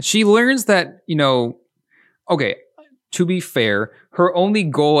anything. She learns that, Okay, to be fair, her only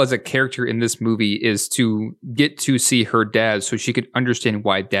goal as a character in this movie is to get to see her dad so she could understand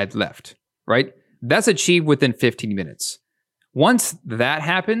why dad left, right? That's achieved within 15 minutes. Once that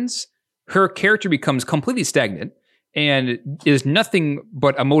happens, her character becomes completely stagnant and is nothing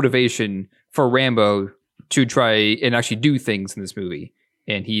but a motivation for Rambo to try and actually do things in this movie.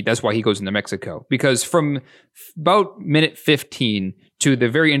 And that's why he goes into Mexico. Because from about minute 15 to the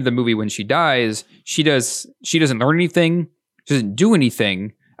very end of the movie when she dies, she doesn't learn anything. She doesn't do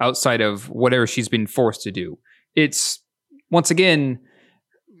anything outside of whatever she's been forced to do. It's, once again,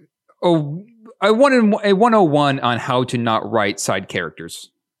 a 101 on how to not write side characters.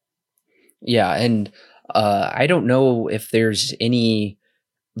 Yeah, and I don't know if there's any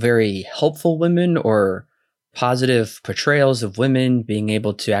very helpful women or positive portrayals of women being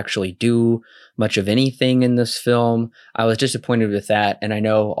able to actually do much of anything in this film. I was disappointed with that. And I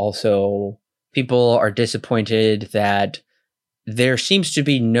know also people are disappointed that there seems to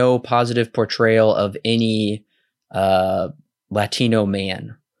be no positive portrayal of any Latino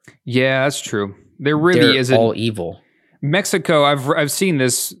man. Yeah, that's true. There really They're isn't. all evil. Mexico, I've seen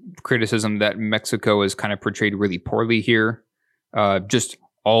this criticism that Mexico is kind of portrayed really poorly here, just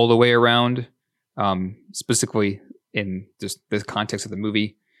all the way around. Specifically in just the context of the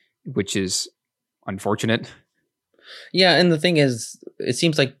movie, which is unfortunate. Yeah, and the thing is, it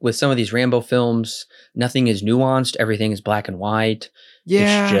seems like with some of these Rambo films, nothing is nuanced. Everything is black and white.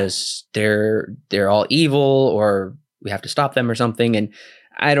 Yeah. It's just they're all evil, or we have to stop them or something. And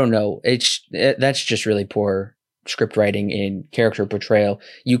I don't know. That's just really poor script writing and character portrayal.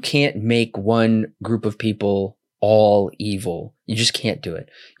 You can't make one group of people all evil. You just can't do it.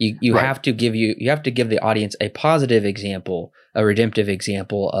 You Right. have to give the audience a positive example, a redemptive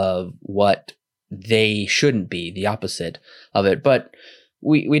example of what they shouldn't be, the opposite of it. But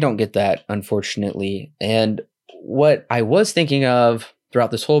we don't get that, unfortunately. And what I was thinking of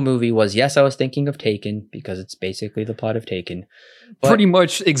throughout this whole movie was, yes, I was thinking of Taken, because it's basically the plot of Taken. But Pretty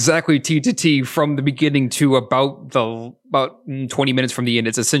much exactly T to T from the beginning to about 20 minutes from the end.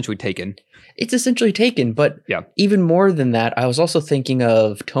 It's essentially Taken. it's essentially Taken. But Yeah. even more than that, I was also thinking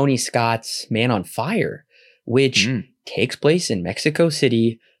of Tony Scott's Man on Fire, which takes place in Mexico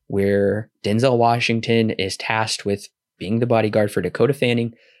City, where Denzel Washington is tasked with being the bodyguard for Dakota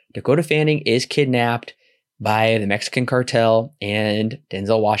Fanning. Dakota Fanning is kidnapped by the Mexican cartel, and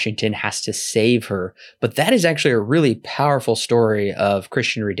Denzel Washington has to save her. But that is actually a really powerful story of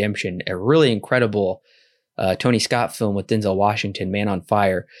Christian redemption, a really incredible Tony Scott film with Denzel Washington, Man on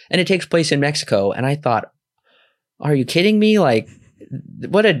Fire. And it takes place in Mexico. And I thought, are you kidding me? Like,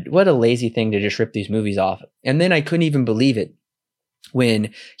 what a lazy thing to just rip these movies off. And then I couldn't even believe it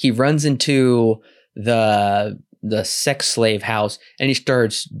when he runs into the sex slave house and he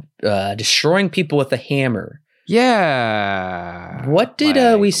starts destroying people with a hammer. Yeah. What did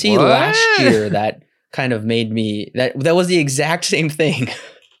Like, we see what? last year that kind of made me that was the exact same thing?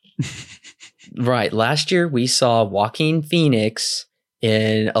 Right. Last year we saw Joaquin Phoenix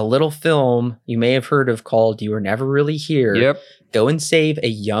in a little film you may have heard of called You Were Never Really Here. Yep. Go and save a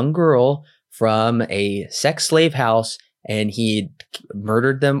young girl from a sex slave house, and he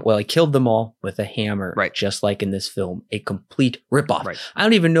murdered them. Well, he killed them all with a hammer, Right. just like in this film. A complete ripoff. Right. I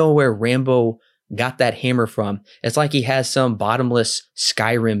don't even know where Rambo got that hammer from. It's like he has some bottomless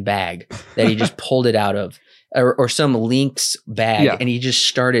Skyrim bag that he just pulled it out of, or some Lynx bag, Yeah. and he just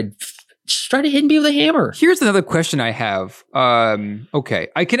started hitting me with a hammer. Here's another question I have. Okay,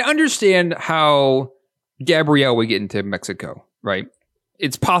 I can understand how Gabrielle would get into Mexico, right?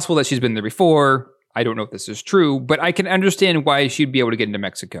 It's possible that she's been there before. I don't know if this is true, but I can understand why she'd be able to get into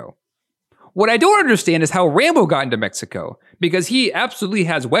Mexico. What I don't understand is how Rambo got into Mexico, because he absolutely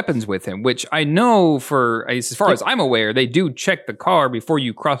has weapons with him, which I know as far as I'm aware, they do check the car before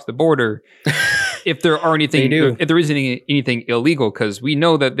you cross the border if there are anything, They do. if there isn't anything illegal, because we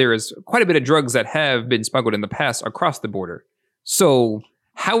know that there is quite a bit of drugs that have been smuggled in the past across the border. So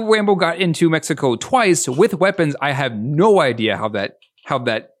how Rambo got into Mexico twice with weapons, I have no idea how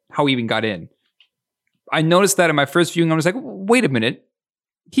he even got in. I noticed that in my first viewing, I was like, wait a minute.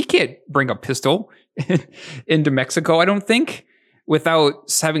 He can't bring a pistol into Mexico, I don't think,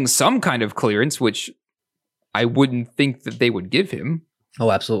 without having some kind of clearance, which I wouldn't think that they would give him.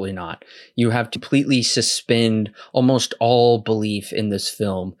 Oh, absolutely not. You have to completely suspend almost all belief in this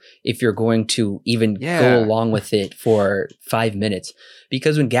film if you're going to even go along with it for 5 minutes.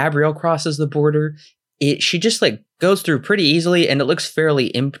 Because when Gabrielle crosses the border, she just like goes through pretty easily, and it looks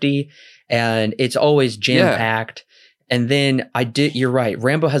fairly empty, and it's always jam-packed. And then you're right.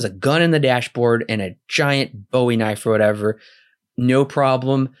 Rambo has a gun in the dashboard and a giant Bowie knife or whatever. No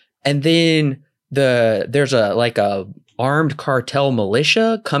problem. And then there's a armed cartel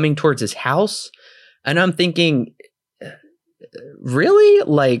militia coming towards his house, and I'm thinking, really?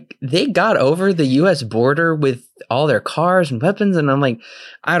 Like, they got over the US border with all their cars and weapons, and I'm like,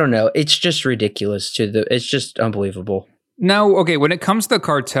 I don't know. It's just ridiculous it's just unbelievable. Now, okay, when it comes to the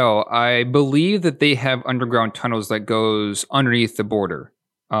cartel, I believe that they have underground tunnels that goes underneath the border.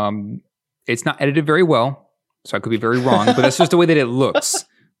 It's not edited very well, so I could be very wrong, but that's just the way that it looks.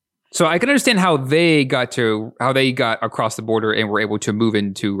 So I can understand how they got across the border and were able to move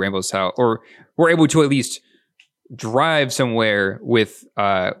into Rambo's house, or were able to at least drive somewhere with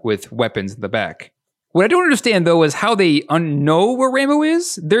weapons in the back. What I don't understand, though, is how they know where Rambo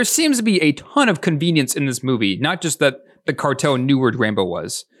is. There seems to be a ton of convenience in this movie, not just that the cartel knew where Rambo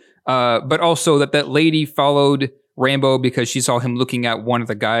was, but also that lady followed Rambo because she saw him looking at one of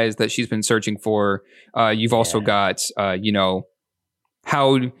the guys that she's been searching for. You've also got,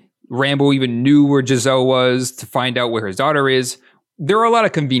 how Rambo even knew where Giselle was to find out where his daughter is. There are a lot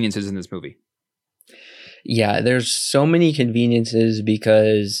of conveniences in this movie. Yeah, there's so many conveniences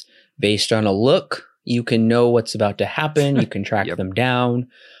because based on a look, you can know what's about to happen. You can track them down.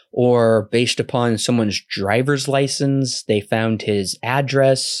 Or based upon someone's driver's license, they found his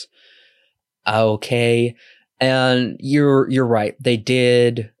address. Okay. And you're right. They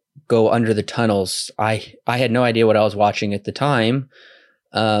did go under the tunnels. I had no idea what I was watching at the time.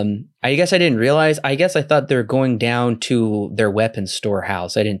 I guess I didn't realize. I guess I thought they were going down to their weapons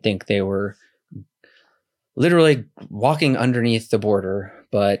storehouse. I didn't think they were literally walking underneath the border.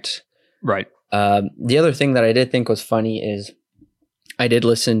 But right. The other thing that I did think was funny is I did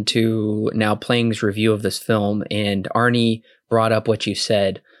listen to Now Playing's review of this film, and Arnie brought up what you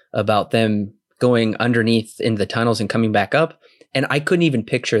said about them going underneath in the tunnels and coming back up, and I couldn't even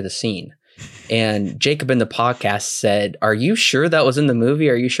picture the scene. And Jacob in the podcast said, "Are you sure that was in the movie?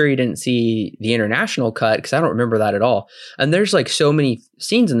 Are you sure you didn't see the international cut? Because I don't remember that at all." And there's like so many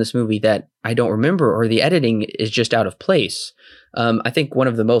scenes in this movie that I don't remember, or the editing is just out of place. I think one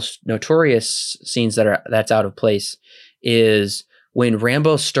of the most notorious scenes that's out of place is when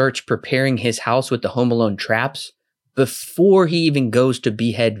Rambo starts preparing his house with the Home Alone traps before he even goes to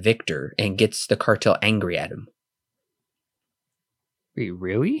behead Victor and gets the cartel angry at him. Wait,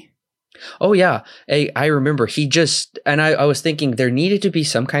 really? Oh, yeah. I remember I was thinking there needed to be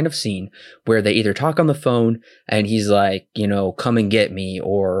some kind of scene where they either talk on the phone and he's like, come and get me,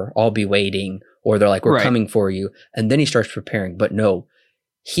 or I'll be waiting, or they're like, we're coming for you. And then he starts preparing. But no,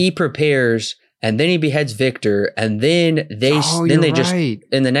 he prepares and then he beheads Victor, and then in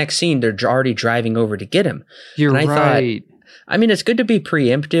the next scene, they're already driving over to get him. You're right. I mean, it's good to be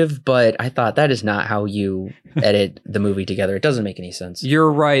preemptive, but I thought that is not how you edit the movie together. It doesn't make any sense.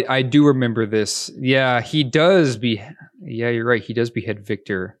 You're right. I do remember this. Yeah, you're right. He does behead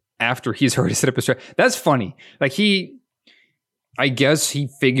Victor after he's already set up his trap. That's funny. Like I guess he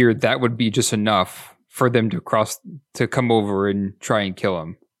figured that would be just enough for them to come over and try and kill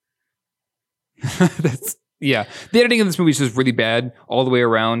him. The editing of this movie is just really bad all the way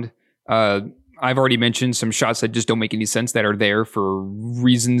around. I've already mentioned some shots that just don't make any sense, that are there for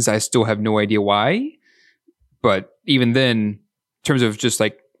reasons I still have no idea why. But even then, in terms of just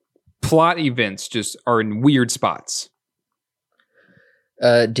like plot events, just are in weird spots.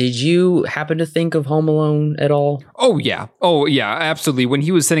 Did you happen to think of Home Alone at all? Oh yeah, absolutely. When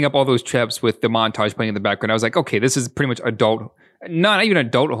he was setting up all those traps with the montage playing in the background, I was like, okay, this is pretty much not even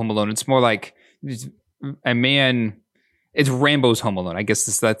adult Home Alone. It's more like a man. It's Rambo's Home Alone. I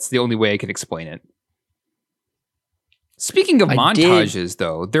guess that's the only way I can explain it. Speaking of montages,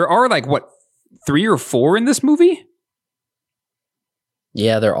 though, there are 3 or 4 in this movie?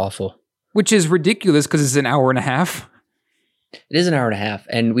 Yeah, they're awful. Which is ridiculous because it's an hour and a half. It is an hour and a half,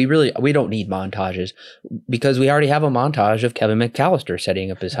 and we don't need montages because we already have a montage of Kevin McAllister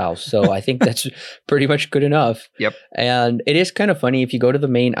setting up his house. So I think that's pretty much good enough. Yep. And it is kind of funny if you go to the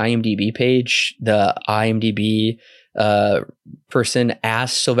main IMDb page, the IMDb person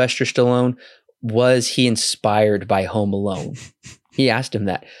asked Sylvester Stallone, was he inspired by Home Alone? He asked him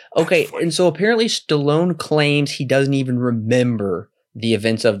that. Okay, and so apparently Stallone claims he doesn't even remember the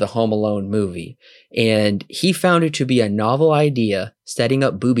events of the Home Alone movie, and he found it to be a novel idea, setting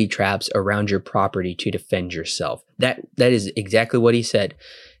up booby traps around your property to defend yourself. That is exactly what he said,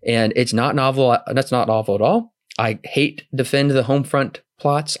 and it's not novel. That's not novel at all. I hate Defend the Homefront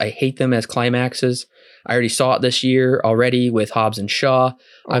plots. I hate them as climaxes. I already saw it this year already with Hobbs and Shaw.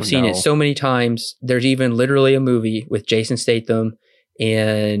 I've seen it so many times. There's even literally a movie with Jason Statham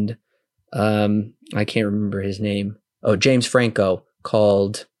and I can't remember his name. Oh, James Franco,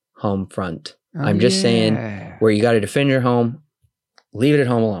 called Homefront. I'm just saying, where you got to defend your home, leave it at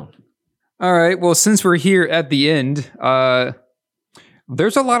home alone. All right. Well, since we're here at the end,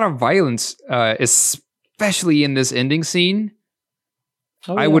 there's a lot of violence, especially in this ending scene.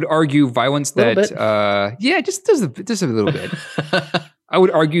 Oh, I would argue violence that, just a little bit. I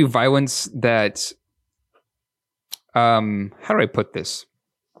would argue violence that, how do I put this?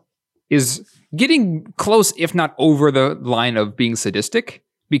 Is getting close, if not over the line of being sadistic,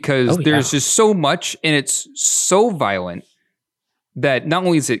 because there's just so much and it's so violent that not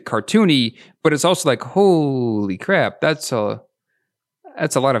only is it cartoony, but it's also like, holy crap, that's a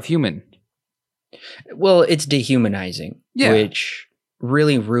lot of human. Well, it's dehumanizing, which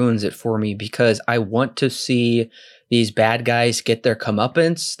really ruins it for me because I want to see these bad guys get their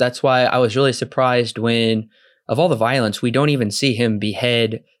comeuppance. That's why I was really surprised when, of all the violence, we don't even see him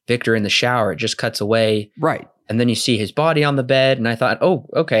behead Victor in the shower. It just cuts away. Right. And then you see his body on the bed. And I thought, oh,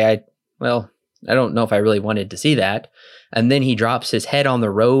 okay, I don't know if I really wanted to see that. And then he drops his head on the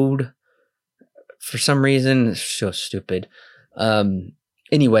road for some reason. It's so stupid.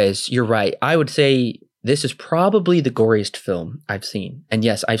 Anyways, you're right. I would say this is probably the goriest film I've seen. And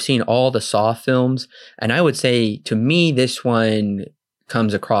yes, I've seen all the Saw films. And I would say, to me, this one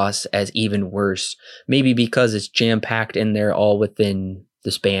comes across as even worse. Maybe because it's jam-packed in there all within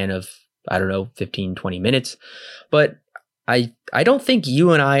the span of, 15, 20 minutes. But I don't think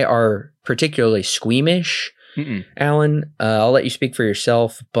you and I are particularly squeamish, Alan. I'll let you speak for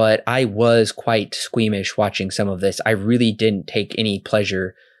yourself, but I was quite squeamish watching some of this. I really didn't take any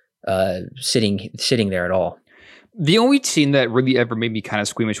pleasure sitting there at all. The only scene that really ever made me kind of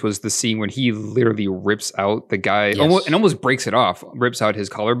squeamish was the scene when he literally rips out the guy almost breaks it off, rips out his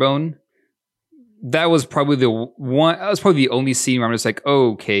collarbone. That was probably the only scene where I'm just like,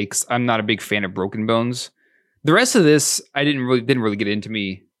 oh, okay, 'cause I'm not a big fan of broken bones. The rest of this, I didn't really get into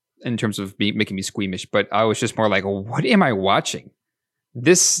me in terms of making me squeamish, but I was just more like, what am I watching?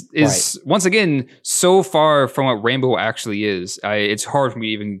 This is, once again, so far from what Rambo actually is. It's hard for me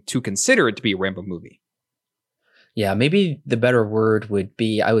even to consider it to be a Rambo movie. Yeah, maybe the better word would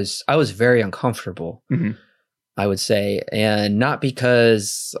be I was very uncomfortable. I would say, and not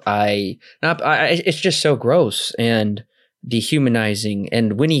because it's just so gross and dehumanizing.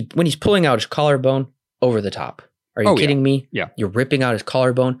 And when he's pulling out his collarbone, over the top. Are you kidding me? Yeah. You're ripping out his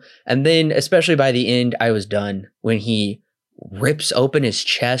collarbone. And then, especially by the end, I was done. When he rips open his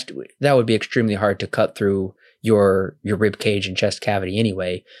chest, that would be extremely hard to cut through your rib cage and chest cavity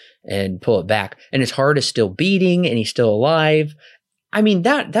anyway and pull it back. And his heart is still beating and he's still alive. I mean,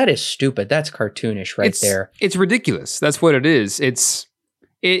 that is stupid. That's cartoonish there. It's ridiculous. That's what it is. It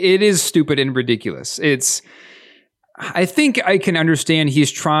is stupid and ridiculous. I think I can understand he's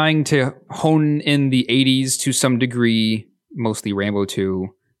trying to hone in the 80s to some degree, mostly Rambo 2.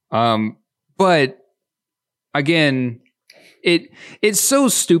 But again, it's so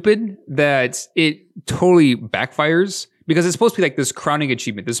stupid that it totally backfires, because it's supposed to be like this crowning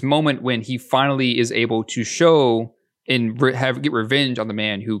achievement, this moment when he finally is able to show and get revenge on the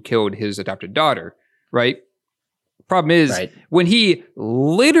man who killed his adopted daughter, right? Problem is, when he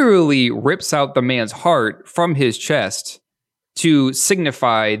literally rips out the man's heart from his chest to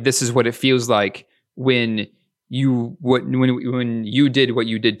signify this is what it feels like when you did what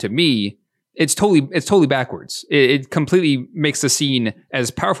you did to me, it's totally backwards. It completely makes the scene,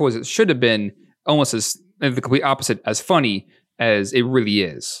 as powerful as it should have been, almost as the complete opposite, as funny as it really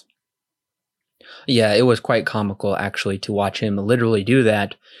is. Yeah, it was quite comical actually to watch him literally do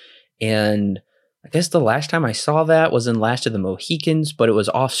that. And I guess the last time I saw that was in Last of the Mohicans, but it was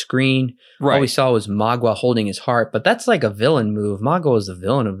off screen. Right. All we saw was Magua holding his heart, but that's like a villain move. Magua was the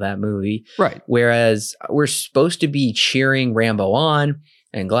villain of that movie. Right. Whereas we're supposed to be cheering Rambo on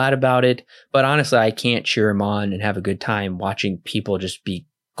and glad about it. But honestly, I can't cheer him on and have a good time watching people just be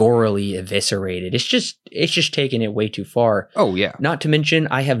gorily eviscerated. It's just taking it way too far. Oh, yeah. Not to mention,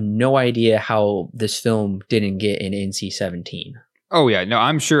 I have no idea how this film didn't get an NC-17. Oh, yeah. No,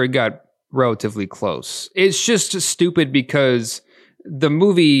 I'm sure it got relatively close. It's just stupid because the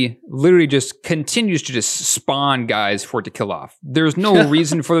movie literally just continues to just spawn guys for it to kill off. There's no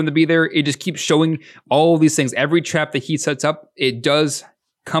reason for them to be there. It just keeps showing all these things. Every trap that he sets up, it does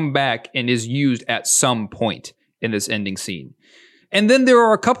come back and is used at some point in this ending scene. And then there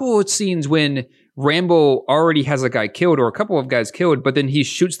are a couple of scenes when Rambo already has a guy killed or a couple of guys killed, but then he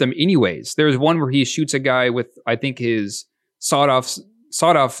shoots them anyways. There's one where he shoots a guy with, I think, his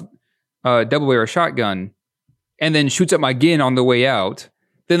sawed-off double-barrel shotgun, and then shoots him again on the way out.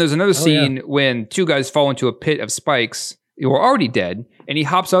 Then there's another scene when two guys fall into a pit of spikes who are already dead, and he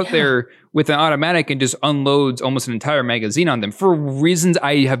hops out there with an automatic and just unloads almost an entire magazine on them for reasons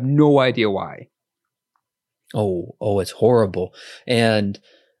I have no idea why. Oh, it's horrible. And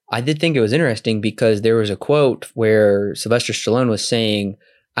I did think it was interesting because there was a quote where Sylvester Stallone was saying,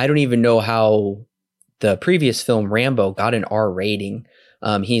 I don't even know how the previous film Rambo got an R rating.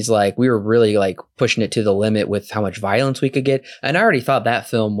 He's like, we were really like pushing it to the limit with how much violence we could get. And I already thought that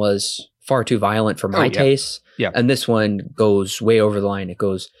film was far too violent for my taste. Yeah. And this one goes way over the line. It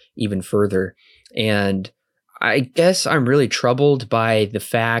goes even further. And I guess I'm really troubled by the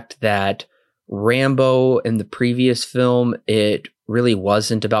fact that Rambo in the previous film, it really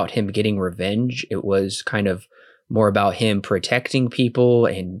wasn't about him getting revenge. It was kind of more about him protecting people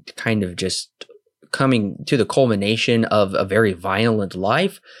and kind of just coming to the culmination of a very violent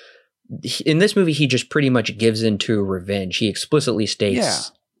life. In this movie, he just pretty much gives into revenge. He explicitly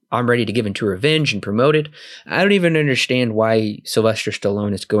states, I'm ready to give into revenge and promote it. I don't even understand why Sylvester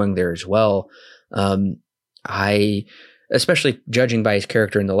Stallone is going there as well. Especially judging by his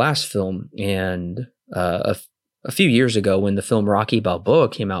character in the last film, and a few years ago when the film Rocky Balboa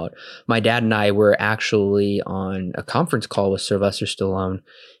came out, my dad and I were actually on a conference call with Sylvester Stallone,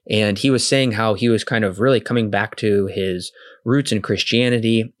 and he was saying how he was kind of really coming back to his roots in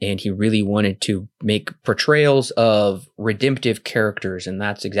Christianity, and he really wanted to make portrayals of redemptive characters, and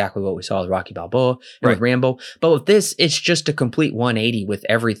that's exactly what we saw with Rocky Balboa and with Rambo. But with this, it's just a complete 180 with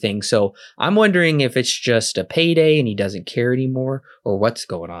everything. So I'm wondering if it's just a payday and he doesn't care anymore, or what's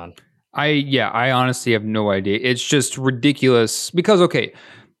going on. I honestly have no idea. It's just ridiculous because, okay,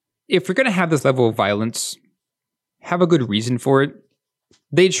 if you're going to have this level of violence, have a good reason for it.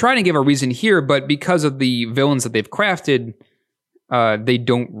 They try to give a reason here, but because of the villains that they've crafted, they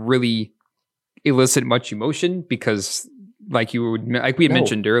don't really elicit much emotion because, like we had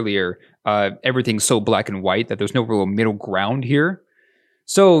mentioned earlier, everything's so black and white that there's no real middle ground here.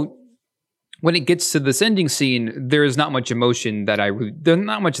 So when it gets to this ending scene, there is not much emotion there's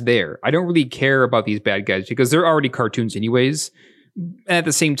not much there. I don't really care about these bad guys because they're already cartoons anyways. At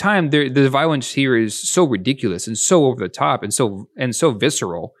the same time, the violence here is so ridiculous and so over the top and so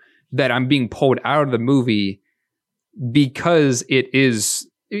visceral that I'm being pulled out of the movie because it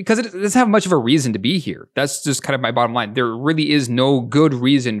doesn't have much of a reason to be here. That's just kind of my bottom line. There really is no good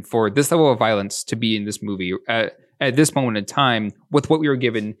reason for this level of violence to be in this movie at this moment in time with what we were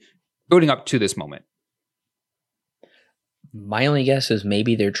given building up to this moment. My only guess is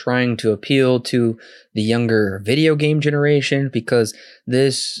maybe they're trying to appeal to the younger video game generation because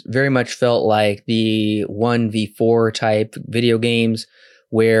this very much felt like the 1v4 type video games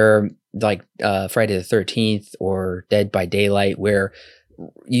where like Friday the 13th or Dead by Daylight, where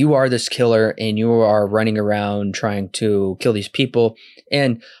you are this killer and you are running around trying to kill these people.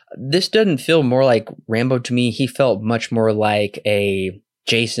 And this doesn't feel more like Rambo to me. He felt much more like a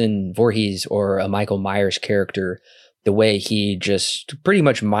Jason Voorhees or a Michael Myers character, the way he just pretty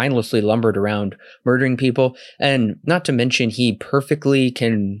much mindlessly lumbered around murdering people. And not to mention, he perfectly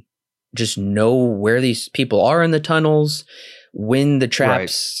can just know where these people are in the tunnels, when the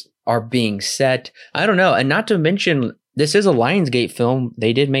traps are being set. I don't know. And not to mention, this is a Lionsgate film.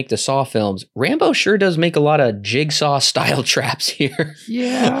 They did make the Saw films. Rambo sure does make a lot of Jigsaw style traps here.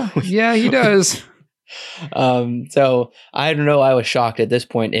 Yeah, he does. So I don't know. I was shocked at this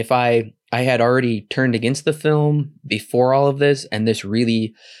point. If I had already turned against the film before all of this, and this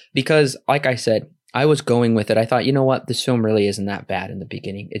really, because like I said, I was going with it. I thought, you know what? This film really isn't that bad in the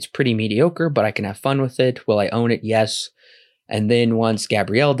beginning. It's pretty mediocre, but I can have fun with it. Will I own it? Yes. And then once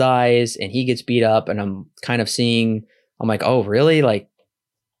Gabrielle dies and he gets beat up and I'm kind of seeing, I'm like, oh, really? Like,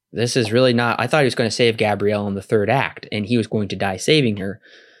 this is really not, I thought he was going to save Gabrielle in the third act and he was going to die saving her.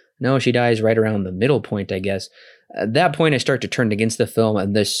 No, she dies right around the middle point, I guess. At that point, I start to turn against the film,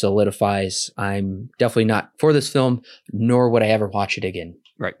 and this solidifies I'm definitely not for this film, nor would I ever watch it again.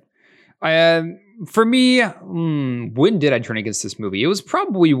 Right. For me, when did I turn against this movie? It was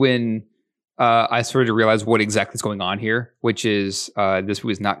probably when I started to realize what exactly is going on here, which is this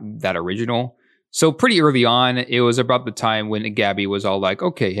movie is not that original. So pretty early on, it was about the time when Gabby was all like,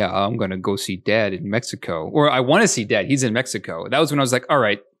 okay, yeah, I'm going to go see Dad in Mexico. Or I want to see Dad. He's in Mexico. That was when I was like, all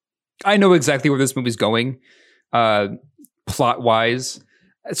right, I know exactly where this movie's going, plot-wise.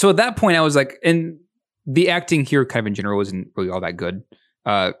 So at that point, I was like, and the acting here kind of in general wasn't really all that good,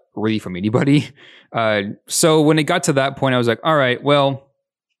 really from anybody. So when it got to that point, I was like, all right, well,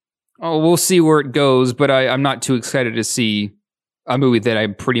 we'll see where it goes, but I'm not too excited to see a movie that I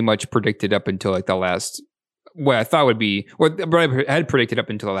pretty much predicted up until like the last, what I thought would be, or I had predicted up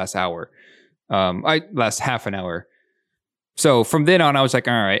until the last hour, last half an hour. So from then on, I was like,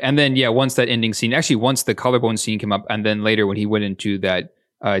 all right. And then, yeah, once that ending scene, actually, once the collarbone scene came up, and then later when he went into the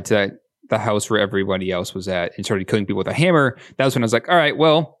house where everybody else was at and started killing people with a hammer, that was when I was like, all right,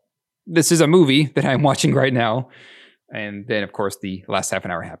 well, this is a movie that I'm watching right now. And then, of course, the last half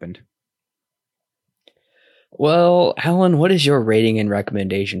an hour happened. Well, Alan, what is your rating and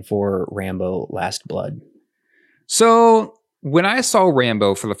recommendation for Rambo Last Blood? So when I saw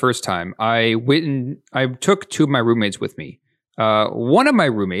Rambo for the first time, I took two of my roommates with me. One of my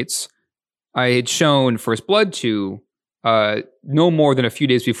roommates I had shown First Blood to no more than a few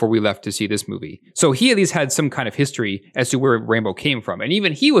days before we left to see this movie. So he at least had some kind of history as to where Rambo came from. And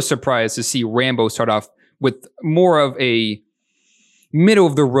even he was surprised to see Rambo start off with more of a middle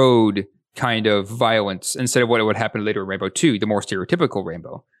of the road kind of violence instead of what would happen later in Rambo 2, the more stereotypical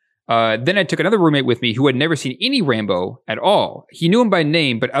Rambo. Then I took another roommate with me who had never seen any Rambo at all. He knew him by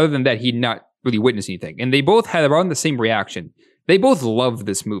name, but other than that, he'd not really witnessed anything. And they both had around the same reaction. They both loved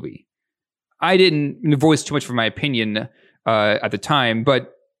this movie. I didn't voice too much of my opinion at the time,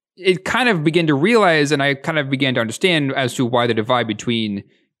 but it kind of began to realize, and I kind of began to understand as to why the divide between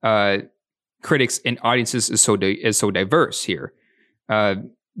critics and audiences is so diverse here.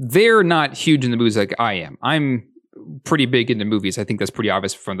 They're not huge in the movies like I am. I'm pretty big into movies. I think that's pretty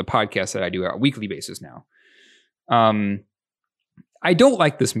obvious from the podcast that I do on a weekly basis now. I don't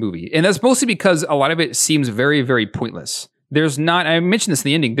like this movie, and that's mostly because a lot of it seems very, very pointless. I mentioned this in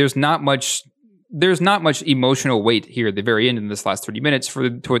the ending, there's not much emotional weight here at the very end in this last 30 minutes for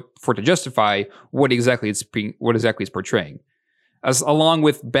it to justify what exactly it's portraying. Along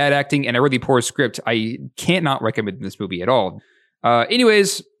with bad acting and a really poor script, I can't not recommend this movie at all.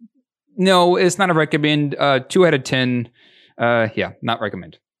 Anyways, no, it's not a recommend. 2 out of 10. Not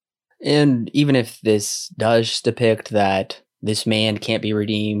recommend. And even if this does depict that this man can't be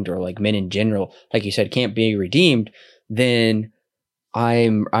redeemed, or like men in general, like you said, can't be redeemed, then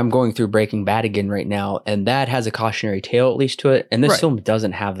I'm going through Breaking Bad again right now, and that has a cautionary tale at least to it. And this film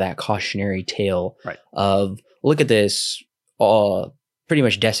doesn't have that cautionary tale of, look at this pretty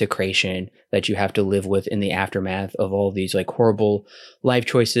much desecration that you have to live with in the aftermath of all these like horrible life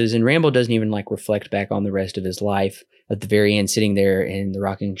choices. And Rambo doesn't even like reflect back on the rest of his life at the very end, sitting there in the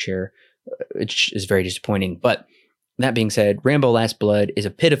rocking chair, which is very disappointing. But that being said, Rambo Last Blood is a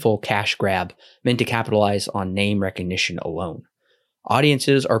pitiful cash grab meant to capitalize on name recognition alone.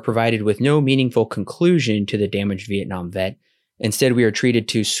 Audiences are provided with no meaningful conclusion to the damaged Vietnam vet. Instead, we are treated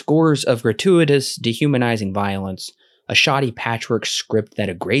to scores of gratuitous, dehumanizing violence, a shoddy patchwork script that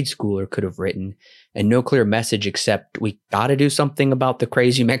a grade schooler could have written, and no clear message except we gotta do something about the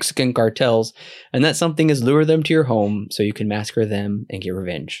crazy Mexican cartels, and that something is lure them to your home so you can massacre them and get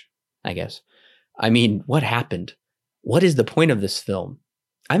revenge, I guess. I mean, what happened? What is the point of this film?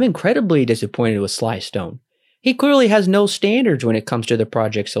 I'm incredibly disappointed with Sly Stone. He clearly has no standards when it comes to the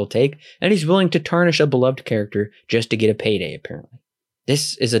projects he'll take, and he's willing to tarnish a beloved character just to get a payday, apparently.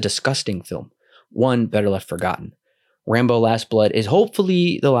 This is a disgusting film, one better left forgotten. Rambo Last Blood is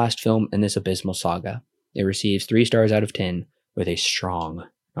hopefully the last film in this abysmal saga. It receives 3 stars out of 10 with a strong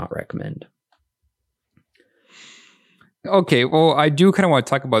not recommend. Okay, well, I do kind of want to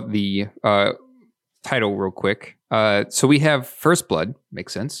talk about the title real quick. So we have First Blood,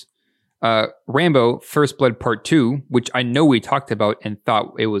 makes sense. Rambo First Blood Part 2, which I know we talked about and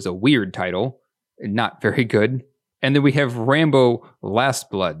thought it was a weird title, not very good. And then we have Rambo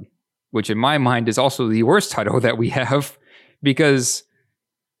Last Blood, which in my mind is also the worst title that we have, because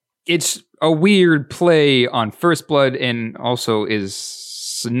it's a weird play on First Blood and also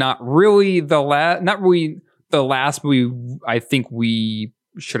is not really the last movie I think we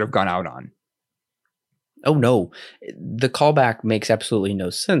should have gone out on. Oh no, the callback makes absolutely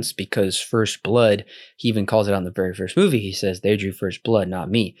no sense, because First Blood, he even calls it on the very first movie. He says, they drew first blood, not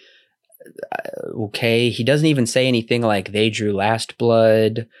me. Okay, he doesn't even say anything like they drew last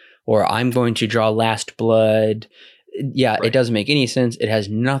blood or I'm going to draw last blood. Yeah, right. It doesn't make any sense. It has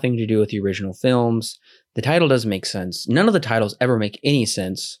nothing to do with the original films. The title doesn't make sense. None of the titles ever make any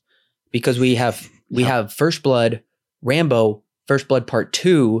sense, because we have First Blood, Rambo, First Blood Part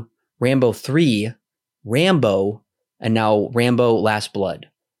 2, Rambo 3, Rambo, and now Rambo Last Blood.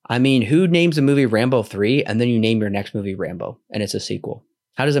 I mean, who names a movie Rambo 3 and then you name your next movie Rambo and it's a sequel?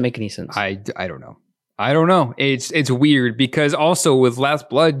 How does that make any sense? I don't know. I don't know. It's weird, because also with Last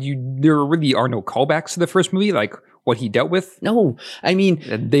Blood, there really are no callbacks to the first movie, like what he dealt with. No, I mean,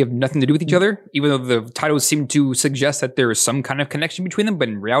 they have nothing to do with each other, even though the titles seem to suggest that there is some kind of connection between them, but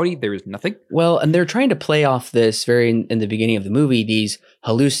in reality, there is nothing. Well, and they're trying to play off this in the beginning of the movie, these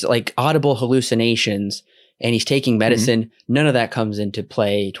audible hallucinations, and he's taking medicine. Mm-hmm. None of that comes into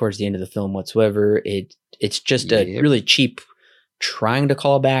play towards the end of the film whatsoever. It's just a really cheap trying to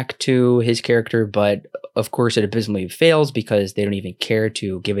call back to his character, but of course it abysmally fails because they don't even care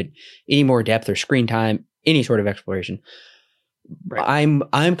to give it any more depth or screen time, any sort of exploration. Right.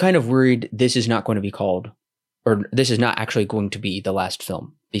 I'm kind of worried this is not going to be called or this is not actually going to be the last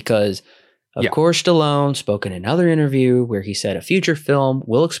film, because of Yeah. course Stallone spoke in another interview where he said a future film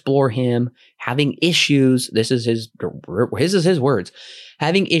will explore him having issues. This is his words,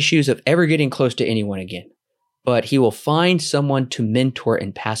 having issues of ever getting close to anyone again, but he will find someone to mentor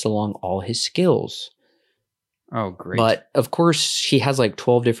and pass along all his skills. Oh, great. But of course, he has like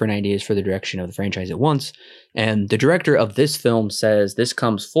 12 different ideas for the direction of the franchise at once. And the director of this film says this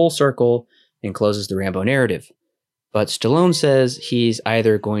comes full circle and closes the Rambo narrative. But Stallone says he's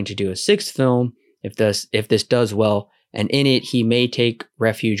either going to do a sixth film if this does well, and in it he may take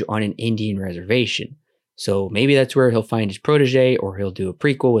refuge on an Indian reservation. So maybe that's where he'll find his protege, or he'll do a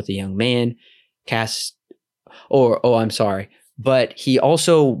prequel with a young man cast. But he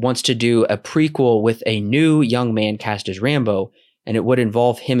also wants to do a prequel with a new young man cast as Rambo, and it would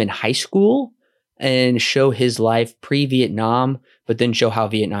involve him in high school and show his life pre-Vietnam, but then show how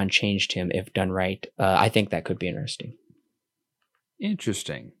Vietnam changed him if done right. I think that could be interesting.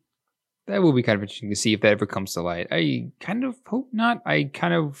 Interesting. That will be kind of interesting to see if that ever comes to light. I kind of hope not. I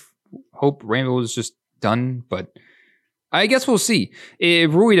kind of hope Rambo is just done, but I guess we'll see.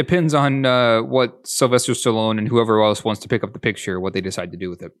 It really depends on what Sylvester Stallone and whoever else wants to pick up the picture, what they decide to do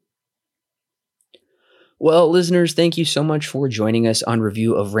with it. Well, listeners, thank you so much for joining us on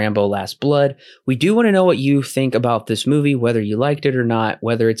review of Rambo Last Blood. We do want to know what you think about this movie, whether you liked it or not,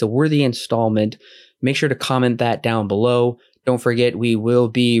 whether it's a worthy installment. Make sure to comment that down below. Don't forget, we will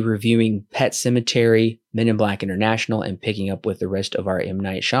be reviewing Pet Sematary, Men in Black International, and picking up with the rest of our M.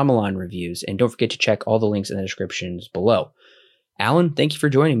 Night Shyamalan reviews. And don't forget to check all the links in the descriptions below. Alan, thank you for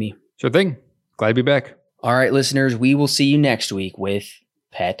joining me. Sure thing. Glad to be back. All right, listeners, we will see you next week with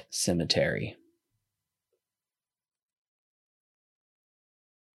Pet Sematary.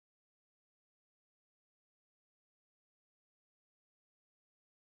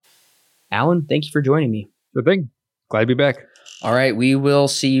 Alan, thank you for joining me. Sure thing. Glad to be back. All right, we will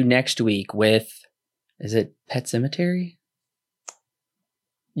see you next week with, is it Pet Sematary?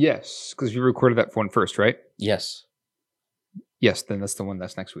 Yes, because you recorded that one first, right? Yes. Yes, then that's the one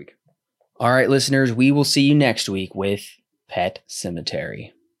that's next week. All right, listeners, we will see you next week with Pet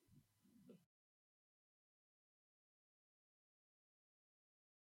Sematary.